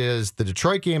that is the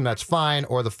Detroit game, that's fine,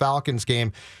 or the Falcons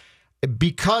game.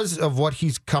 Because of what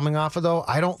he's coming off of, though,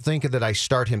 I don't think that I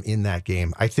start him in that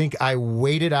game. I think I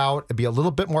wait it out, be a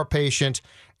little bit more patient,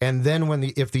 and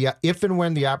then if and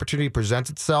when the opportunity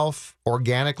presents itself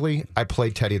organically, I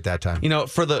play Teddy at that time. You know,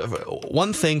 for the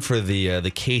one thing for the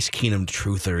Case Keenum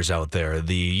truthers out there,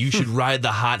 you should ride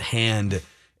the hot hand.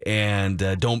 And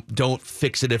don't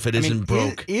fix it if it isn't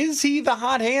broke. Is he the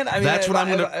hot hand? I mean, that's what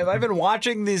have I been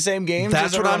watching the same games?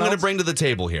 That's what I'm going to bring to the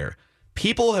table here.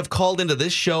 People have called into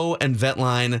this show and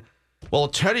Ventline, well,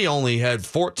 Teddy only had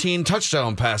 14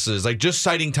 touchdown passes, like just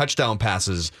citing touchdown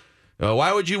passes.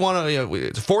 Why would you want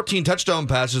to, 14 touchdown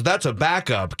passes, that's a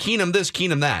backup. Keenum this,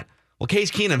 Keenum that. Well, Case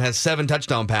Keenum has 7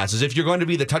 touchdown passes. If you're going to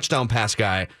be the touchdown pass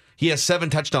guy, he has 7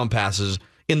 touchdown passes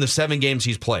in the 7 games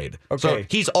he's played. Okay. So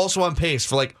he's also on pace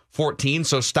for like 14,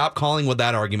 so stop calling with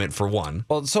that argument for one.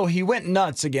 Well, so he went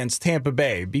nuts against Tampa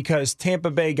Bay because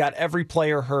Tampa Bay got every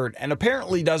player hurt and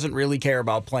apparently doesn't really care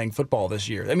about playing football this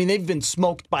year. I mean, they've been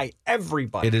smoked by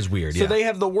everybody. It is weird, So they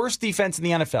have the worst defense in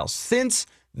the NFL. Since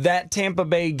that Tampa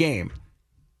Bay game,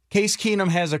 Case Keenum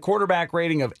has a quarterback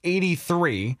rating of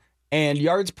 83 and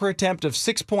yards per attempt of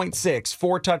 6.6,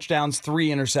 4 touchdowns, 3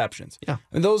 interceptions. Yeah.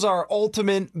 And those are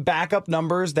ultimate backup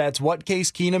numbers. That's what Case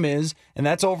Keenum is, and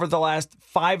that's over the last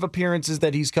 5 appearances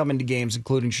that he's come into games,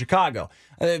 including Chicago.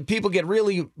 People get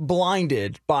really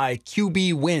blinded by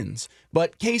QB wins,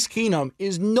 but Case Keenum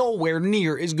is nowhere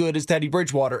near as good as Teddy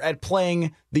Bridgewater at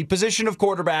playing the position of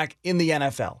quarterback in the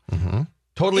NFL. Mm-hmm.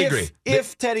 Totally agree.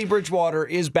 If Teddy Bridgewater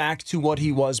is back to what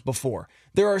he was before.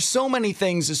 There are so many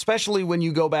things, especially when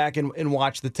you go back and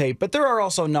watch the tape, but there are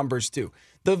also numbers too.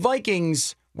 The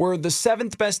Vikings were the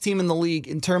 7th best team in the league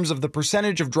in terms of the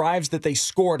percentage of drives that they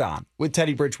scored on with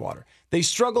Teddy Bridgewater. They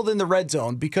struggled in the red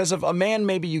zone because of a man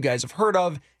maybe you guys have heard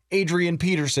of, Adrian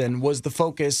Peterson was the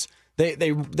focus.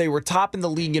 They were top in the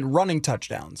league in running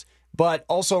touchdowns, but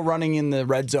also running in the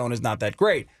red zone is not that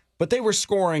great. But they were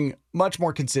scoring much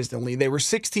more consistently. They were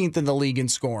 16th in the league in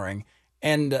scoring.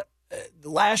 And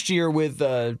last year with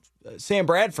Sam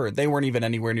Bradford, they weren't even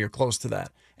anywhere near close to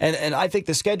that. And I think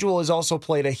the schedule has also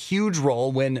played a huge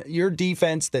role when your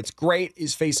defense that's great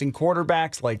is facing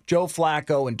quarterbacks like Joe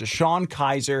Flacco and Deshaun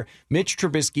Kaiser, Mitch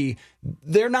Trubisky.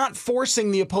 They're not forcing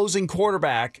the opposing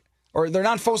quarterback, or they're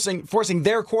not forcing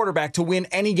their quarterback to win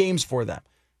any games for them.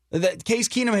 That Case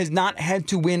Keenum has not had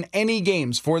to win any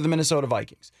games for the Minnesota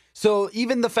Vikings. So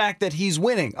even the fact that he's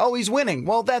winning,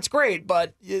 well, that's great,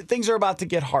 but things are about to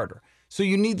get harder. So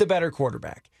you need the better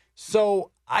quarterback.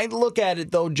 So I look at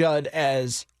it, though, Judd,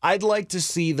 as I'd like to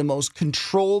see the most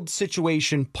controlled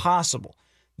situation possible,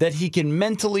 that he can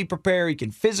mentally prepare, he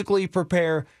can physically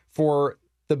prepare for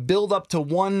the build up to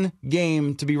one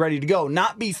game to be ready to go,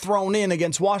 not be thrown in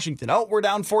against Washington. Oh, we're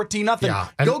down 14-0. Yeah,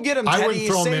 Go get him, Teddy. I wouldn't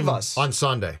throw him Save in us on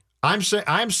Sunday. I'm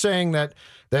saying that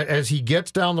as he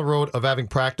gets down the road of having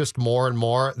practiced more and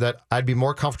more, that I'd be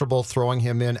more comfortable throwing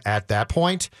him in at that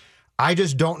point. I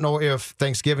just don't know if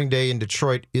Thanksgiving Day in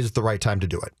Detroit is the right time to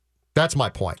do it. That's my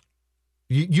point.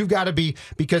 You've got to be,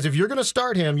 because if you're going to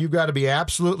start him, you've got to be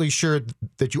absolutely sure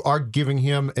that you are giving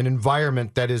him an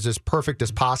environment that is as perfect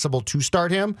as possible to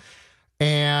start him.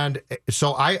 And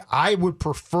so I would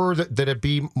prefer that it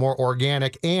be more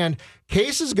organic. And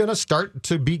Case is going to start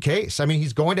to be Case. I mean,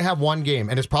 he's going to have one game,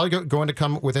 and it's probably going to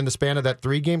come within the span of that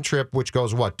 3-game trip, which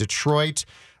goes Detroit,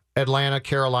 Atlanta,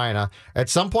 Carolina. At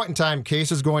some point in time,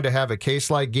 Case is going to have a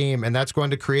Case-like game, and that's going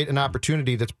to create an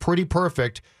opportunity that's pretty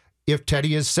perfect if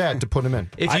Teddy is set to put him in.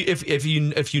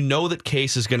 If you know that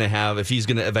Case is going to have, if he's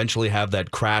going to eventually have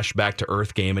that crash back to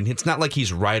earth game, and it's not like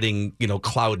he's riding,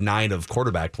 cloud 9 of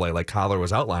quarterback play like Collar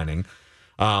was outlining,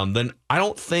 then I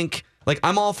don't think,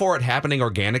 I'm all for it happening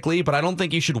organically, but I don't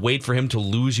think you should wait for him to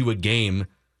lose you a game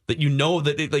that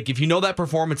if you know that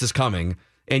performance is coming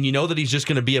and you know that he's just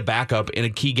going to be a backup in a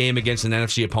key game against an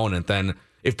NFC opponent, then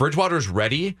if Bridgewater's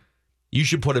ready, you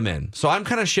should put him in. So I'm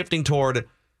kind of shifting toward,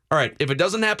 all right, if it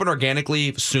doesn't happen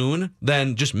organically soon,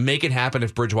 then just make it happen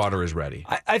if Bridgewater is ready.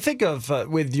 I think of,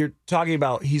 with you're talking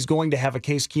about he's going to have a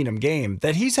Case Keenum game,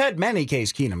 that he's had many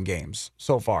Case Keenum games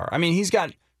so far. I mean, he's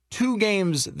got 2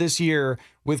 games this year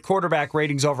with quarterback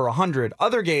ratings over 100.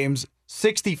 Other games,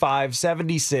 65,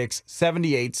 76,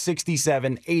 78,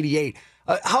 67, 88.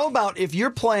 How about if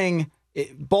you're playing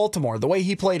Baltimore, the way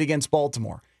he played against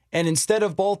Baltimore, and instead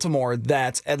of Baltimore,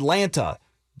 that's Atlanta,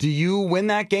 do you win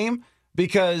that game?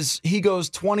 Because he goes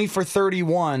 20 for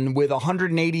 31 with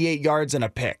 188 yards and a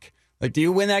pick. Do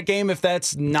you win that game if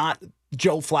that's not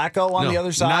Joe Flacco on the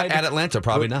other side? Not at Atlanta,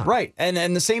 probably not. Right.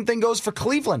 And the same thing goes for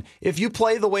Cleveland. If you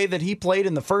play the way that he played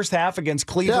in the first half against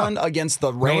Cleveland, against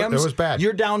the Rams, it was bad.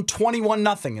 You're down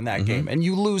 21-0 in that game, and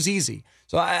you lose easy.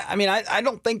 So, I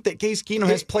don't think that Case Keenum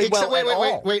has played well at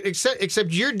all. Wait.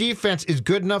 Except your defense is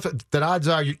good enough that odds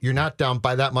are you're not down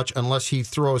by that much unless he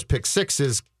throws pick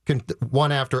sixes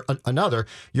one after another.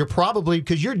 You're probably,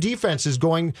 because your defense is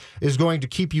going to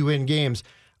keep you in games.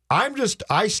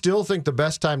 I still think the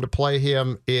best time to play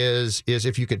him is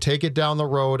if you could take it down the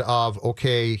road of,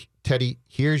 okay, Teddy,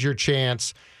 here's your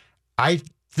chance. I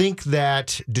think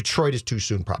that Detroit is too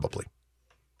soon, probably.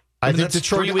 I think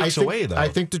Detroit 3 weeks away, though. I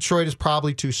think Detroit is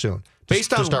probably too soon.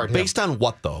 Based on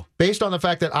what, though? Based on the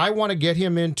fact that I want to get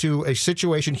him into a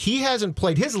situation. He hasn't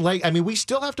played his leg. I mean, we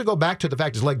still have to go back to the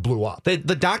fact his leg blew up. The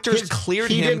doctors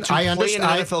cleared him to play in an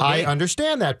NFL game. I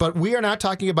understand that, but we are not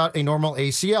talking about a normal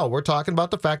ACL. We're talking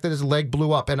about the fact that his leg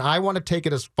blew up, and I want to take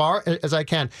it as far as I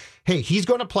can. Hey, he's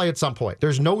going to play at some point.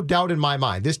 There's no doubt in my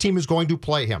mind. This team is going to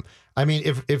play him. I mean,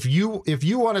 if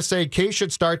you want to say Case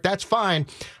should start, that's fine.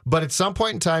 But at some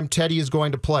point in time, Teddy is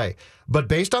going to play. But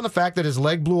based on the fact that his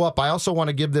leg blew up, I also want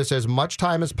to give this as much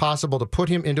time as possible to put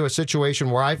him into a situation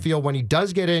where I feel when he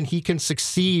does get in, he can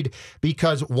succeed,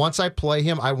 because once I play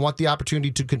him, I want the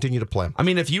opportunity to continue to play him. I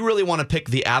mean, if you really want to pick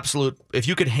if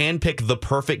you could handpick the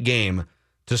perfect game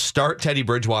to start Teddy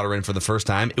Bridgewater in for the first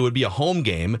time, it would be a home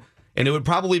game, and it would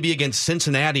probably be against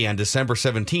Cincinnati on December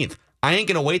 17th. I ain't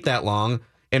going to wait that long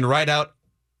and write out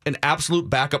an absolute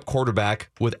backup quarterback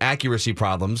with accuracy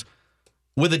problems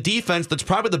with a defense that's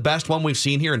probably the best one we've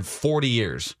seen here in 40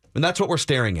 years. And that's what we're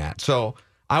staring at. So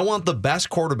I want the best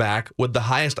quarterback with the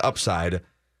highest upside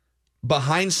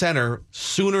behind center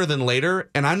sooner than later,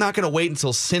 and I'm not going to wait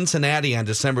until Cincinnati on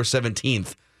December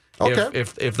 17th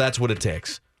if that's what it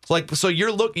takes. So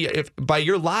you're looking, by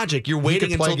your logic, you're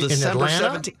waiting until December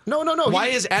 17th. No. Why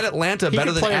is at Atlanta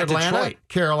better than at Atlanta, Detroit?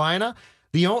 Carolina.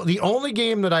 The only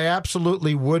game that I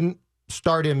absolutely wouldn't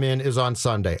start him in is on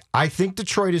Sunday. I think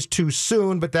Detroit is too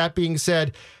soon, but that being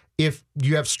said, if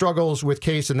you have struggles with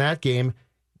Case in that game,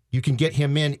 you can get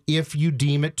him in if you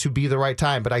deem it to be the right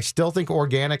time. But I still think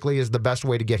organically is the best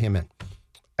way to get him in,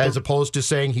 as opposed to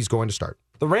saying he's going to start.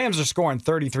 The Rams are scoring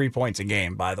 33 points a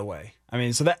game, by the way. I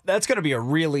mean, so that's going to be a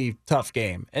really tough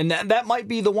game. And that might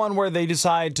be the one where they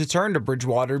decide to turn to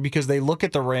Bridgewater because they look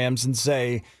at the Rams and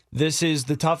say, this is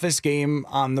the toughest game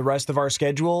on the rest of our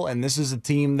schedule, and this is a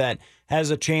team that has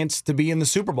a chance to be in the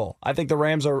Super Bowl. I think the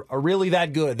Rams are really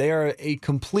that good. They are a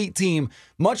complete team,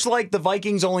 much like the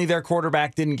Vikings, only their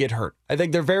quarterback didn't get hurt. I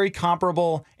think they're very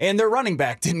comparable, and their running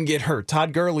back didn't get hurt.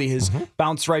 Todd Gurley has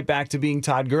bounced right back to being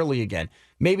Todd Gurley again.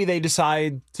 Maybe they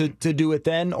decide to do it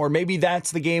then, or maybe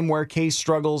that's the game where Case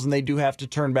struggles and they do have to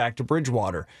turn back to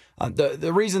Bridgewater.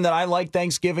 The reason that I like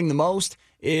Thanksgiving the most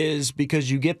is because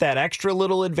you get that extra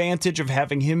little advantage of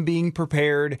having him being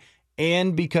prepared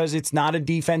and because it's not a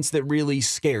defense that really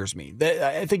scares me.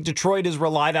 I think Detroit has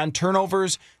relied on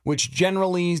turnovers, which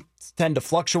generally tend to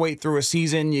fluctuate through a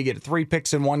season. You get 3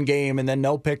 picks in one game and then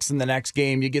no picks in the next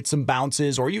game. You get some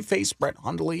bounces, or you face Brett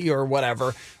Hundley or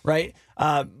whatever, right?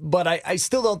 But I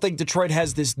still don't think Detroit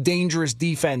has this dangerous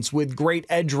defense with great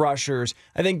edge rushers.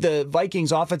 I think the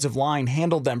Vikings offensive line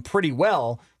handled them pretty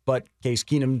well, but Case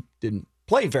Keenum didn't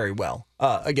play very well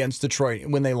against Detroit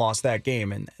when they lost that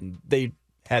game, and they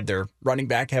had their running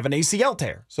back have an ACL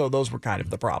tear. So those were kind of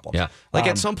the problem. Yeah. Like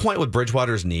at some point with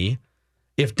Bridgewater's knee,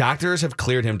 if doctors have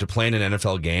cleared him to play in an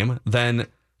NFL game, then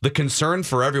the concern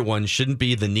for everyone shouldn't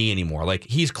be the knee anymore. Like,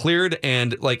 he's cleared,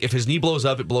 and like if his knee blows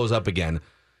up, it blows up again.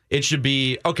 It should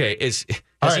be, okay, has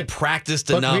he practiced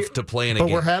enough to play in a game?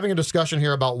 But we're having a discussion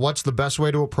here about what's the best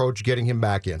way to approach getting him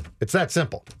back in. It's that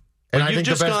simple. And you've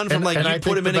just gone from you'd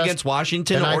put him in against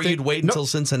Washington, or you'd wait until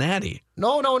Cincinnati.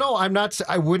 No. I'm not.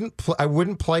 I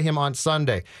wouldn't play him on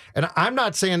Sunday, and I'm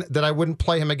not saying that I wouldn't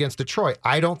play him against Detroit.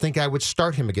 I don't think I would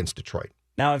start him against Detroit.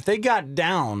 Now, if they got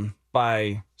down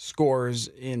by scores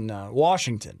in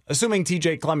Washington, assuming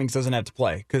TJ Clemmings doesn't have to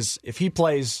play, because if he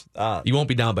plays, you won't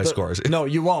be down by scores. No,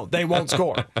 you won't. They won't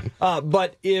score.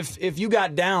 But if you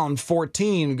got down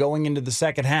 14 going into the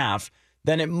second half,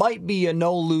 then it might be a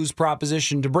no-lose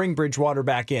proposition to bring Bridgewater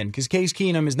back in, because Case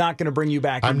Keenum is not going to bring you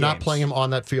back in I'm not games. playing him on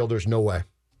that field. There's no way.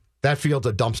 That field's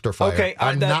a dumpster fire. Okay,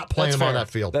 I'm not playing him on that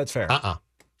field. That's fair. All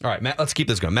right, Matt, let's keep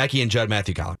this going. Mackey and Judd,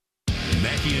 Matthew Collar.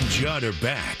 Mackey and Judd are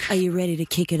back Are you ready to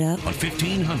kick it up? on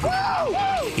 1500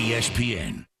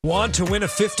 ESPN. Want to win a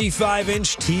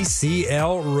 55-inch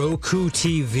TCL Roku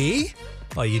TV?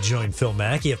 Well, you join Phil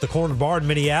Mackey at the Corner Bar in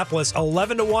Minneapolis,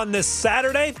 11-1 this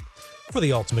Saturday for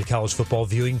the ultimate college football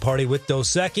viewing party with Dos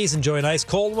Equis. Enjoy an ice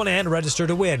cold one and register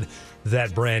to win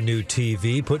that brand new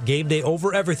TV. Put game day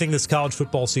over everything this college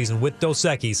football season with Dos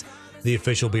Equis, the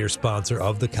official beer sponsor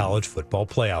of the college football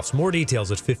playoffs. More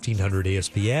details at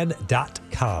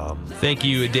 1500ESPN.com. Thank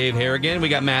you, Dave Harrigan. We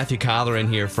got Matthew Collar in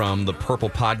here from the Purple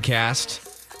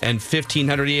Podcast and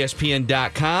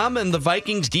 1500ESPN.com. And the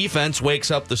Vikings defense wakes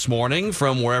up this morning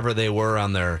from wherever they were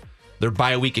on their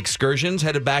bye-week excursions,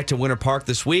 headed back to Winter Park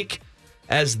this week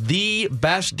as the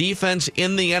best defense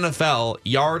in the NFL,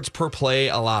 yards per play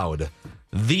allowed.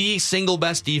 The single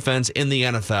best defense in the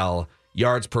NFL,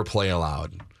 yards per play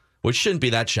allowed. Which shouldn't be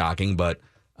that shocking, but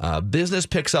business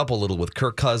picks up a little with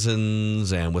Kirk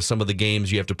Cousins and with some of the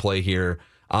games you have to play here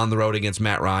on the road against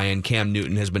Matt Ryan. Cam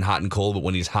Newton has been hot and cold, but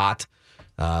when he's hot,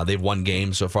 they've won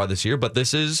games so far this year. But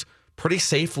this is pretty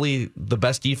safely the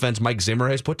best defense Mike Zimmer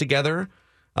has put together.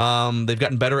 They've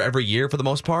gotten better every year for the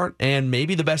most part, and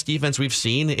maybe the best defense we've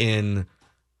seen in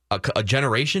a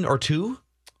generation or two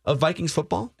of Vikings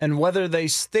football. And whether they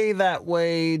stay that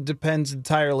way depends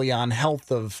entirely on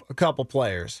health of a couple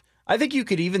players. I think you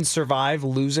could even survive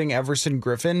losing Everson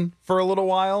Griffin for a little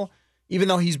while, even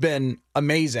though he's been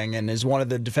amazing and is one of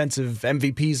the defensive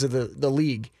MVPs of the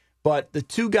league. But the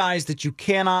two guys that you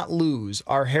cannot lose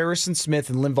are Harrison Smith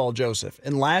and Linval Joseph.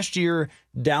 And last year,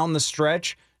 down the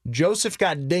stretch, Joseph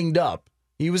got dinged up.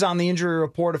 He was on the injury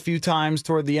report a few times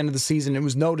toward the end of the season. It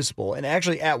was noticeable. And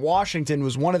actually, at Washington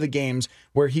was one of the games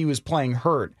where he was playing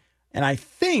hurt. And I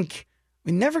think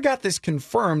we never got this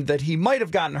confirmed that he might have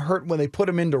gotten hurt when they put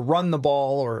him in to run the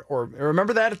ball, or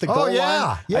remember that at the goal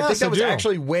line? Yes, I think that was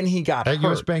actually when he got hurt.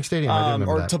 At US Bank Stadium, I do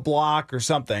remember or that. to block or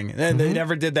something. And they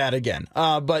never did that again.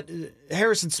 But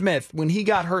Harrison Smith, when he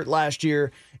got hurt last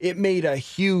year, it made a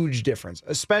huge difference,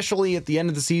 especially at the end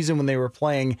of the season when they were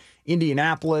playing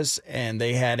Indianapolis and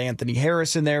they had Anthony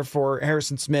Harrison there for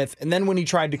Harrison Smith. And then when he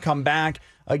tried to come back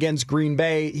against Green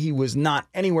Bay, he was not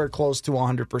anywhere close to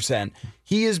 100%.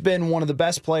 He has been one of the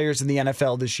best players in the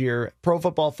NFL this year. Pro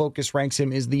Football Focus ranks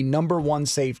him as the #1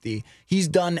 safety. He's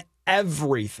done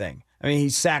everything. I mean,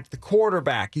 he's sacked the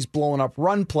quarterback. He's blown up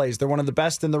run plays. They're one of the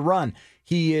best in the run.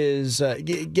 He is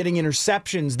getting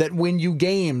interceptions that win you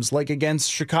games, like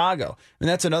against Chicago. And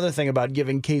that's another thing about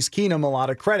giving Case Keenum a lot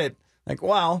of credit. Like,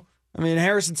 wow, I mean,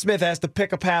 Harrison Smith has to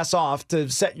pick a pass off to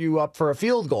set you up for a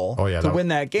field goal to win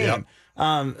that game.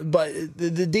 Yep. But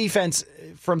the defense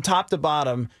from top to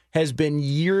bottom has been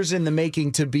years in the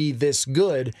making to be this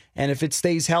good. And if it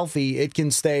stays healthy, it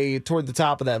can stay toward the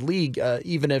top of that league,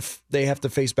 even if they have to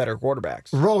face better quarterbacks.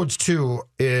 Rhodes, too,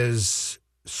 is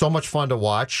so much fun to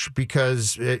watch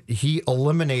because he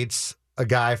eliminates a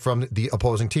guy from the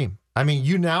opposing team. I mean,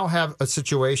 you now have a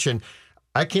situation.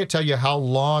 I can't tell you how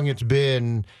long it's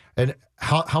been and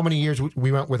how many years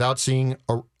we went without seeing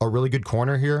a really good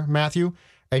corner here, Matthew.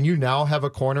 And you now have a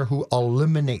corner who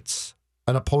eliminates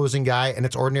an opposing guy, and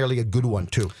it's ordinarily a good one,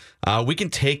 too. We can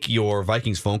take your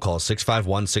Vikings phone call,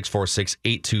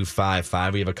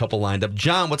 651-646-8255. We have a couple lined up.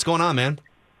 John, what's going on, man?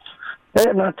 Hey,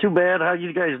 not too bad. How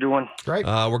you guys doing? Great.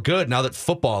 We're good now that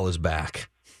football is back.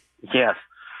 Yes.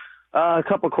 A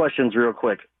couple questions real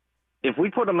quick. If we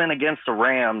put them in against the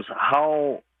Rams,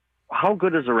 how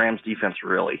good is the Rams defense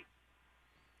really?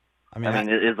 I mean,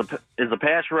 is the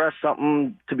pass rush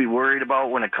something to be worried about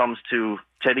when it comes to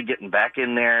Teddy getting back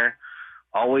in there?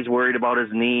 Always worried about his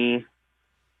knee.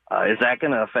 Is that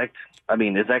going to affect? I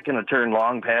mean, is that going to turn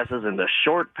long passes into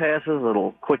short passes, a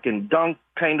little quick and dunk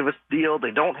kind of a deal?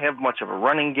 They don't have much of a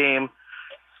running game.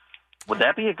 Would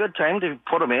that be a good time to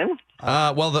put them in?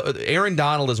 Aaron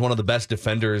Donald is one of the best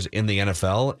defenders in the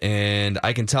NFL, and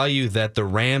I can tell you that the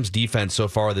Rams defense so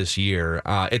far this year,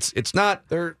 it's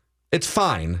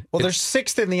fine. Well, they're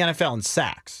sixth in the NFL in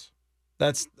sacks.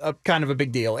 That's kind of a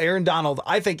big deal. Aaron Donald,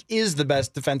 I think, is the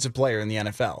best defensive player in the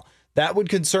NFL. That would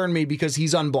concern me because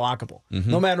he's unblockable.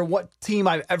 No matter what team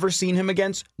I've ever seen him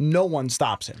against, no one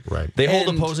stops him. Right. They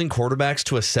hold opposing quarterbacks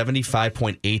to a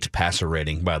 75.8 passer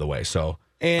rating, by the way. So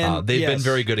they've been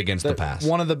very good against the pass.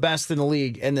 One of the best in the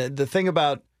league. And the thing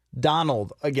about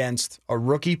Donald against a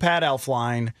rookie Pat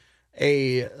Elflein,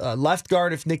 a left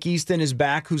guard if Nick Easton is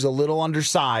back, who's a little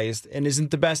undersized and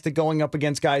isn't the best at going up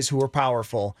against guys who are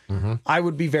powerful, I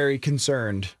would be very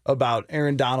concerned about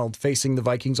Aaron Donald facing the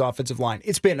Vikings offensive line.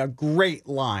 It's been a great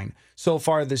line so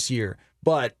far this year,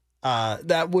 but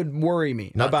that would worry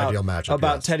me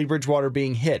about Teddy Bridgewater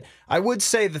being hit. I would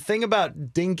say the thing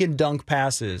about dink and dunk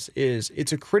passes is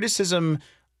it's a criticism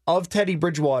of Teddy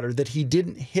Bridgewater that he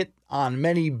didn't hit on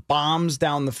many bombs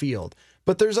down the field.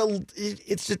 But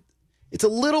it's a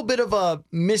little bit of a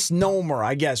misnomer,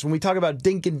 I guess, when we talk about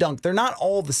dink and dunk. They're not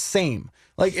all the same.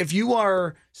 Like, if you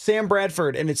are Sam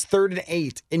Bradford and it's 3rd and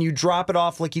 8 and you drop it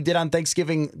off like you did on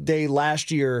Thanksgiving Day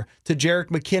last year to Jerick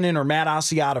McKinnon or Matt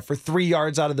Asiata for 3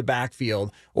 yards out of the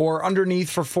backfield, or underneath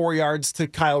for 4 yards to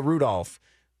Kyle Rudolph,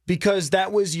 because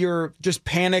that was your just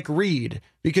panic read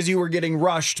because you were getting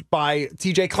rushed by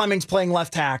TJ Clemmings playing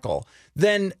left tackle,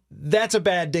 then that's a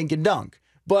bad dink and dunk.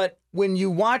 But when you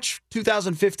watch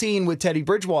 2015 with Teddy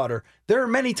Bridgewater, there are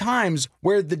many times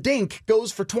where the dink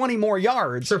goes for 20 more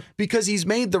yards because he's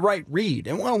made the right read.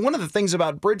 And one of the things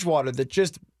about Bridgewater that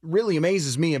just really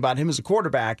amazes me about him as a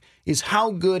quarterback is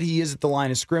how good he is at the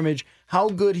line of scrimmage, how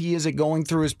good he is at going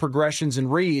through his progressions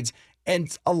and reads.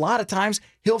 And a lot of times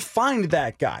he'll find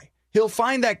that guy. He'll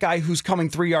find that guy who's coming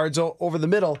 3 yards over the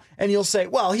middle, and you'll say,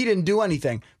 well, he didn't do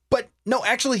anything. But no,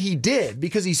 actually he did,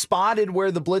 because he spotted where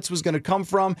the blitz was going to come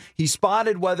from. He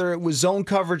spotted whether it was zone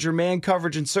coverage or man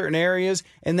coverage in certain areas,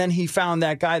 and then he found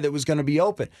that guy that was going to be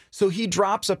open. So he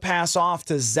drops a pass off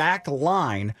to Zach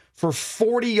Line for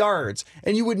 40 yards,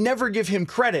 and you would never give him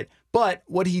credit. But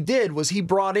what he did was he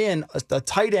brought in a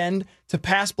tight end to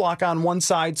pass block on one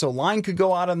side so Line could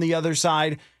go out on the other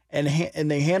side, and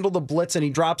they handle the blitz, and he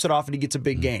drops it off, and he gets a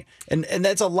big gain. And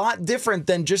that's a lot different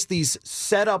than just these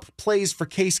set-up plays for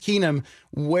Case Keenum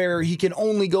where he can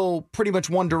only go pretty much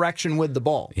one direction with the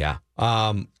ball. Yeah.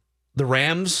 The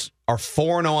Rams are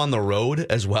 4-0 on the road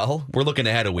as well. We're looking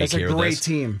ahead a week here. That's a great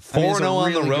team. 4-0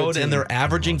 on the road, and they're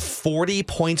averaging 40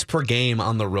 points per game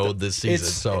on the road this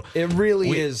season. It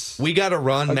really is. We got to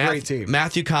run. Great team.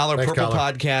 Matthew Collar, Thanks, Purple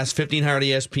Collar. Podcast,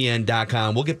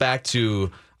 1500ESPN.com. We'll get back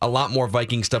to a lot more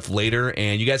Viking stuff later,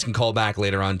 and you guys can call back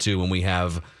later on too when we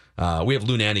have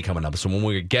Lou Nanny coming up. So when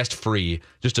we're guest free,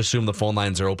 just assume the phone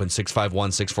lines are open,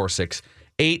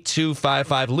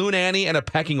 651-646-8255. Lou Nanny and a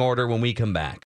pecking order when we come back.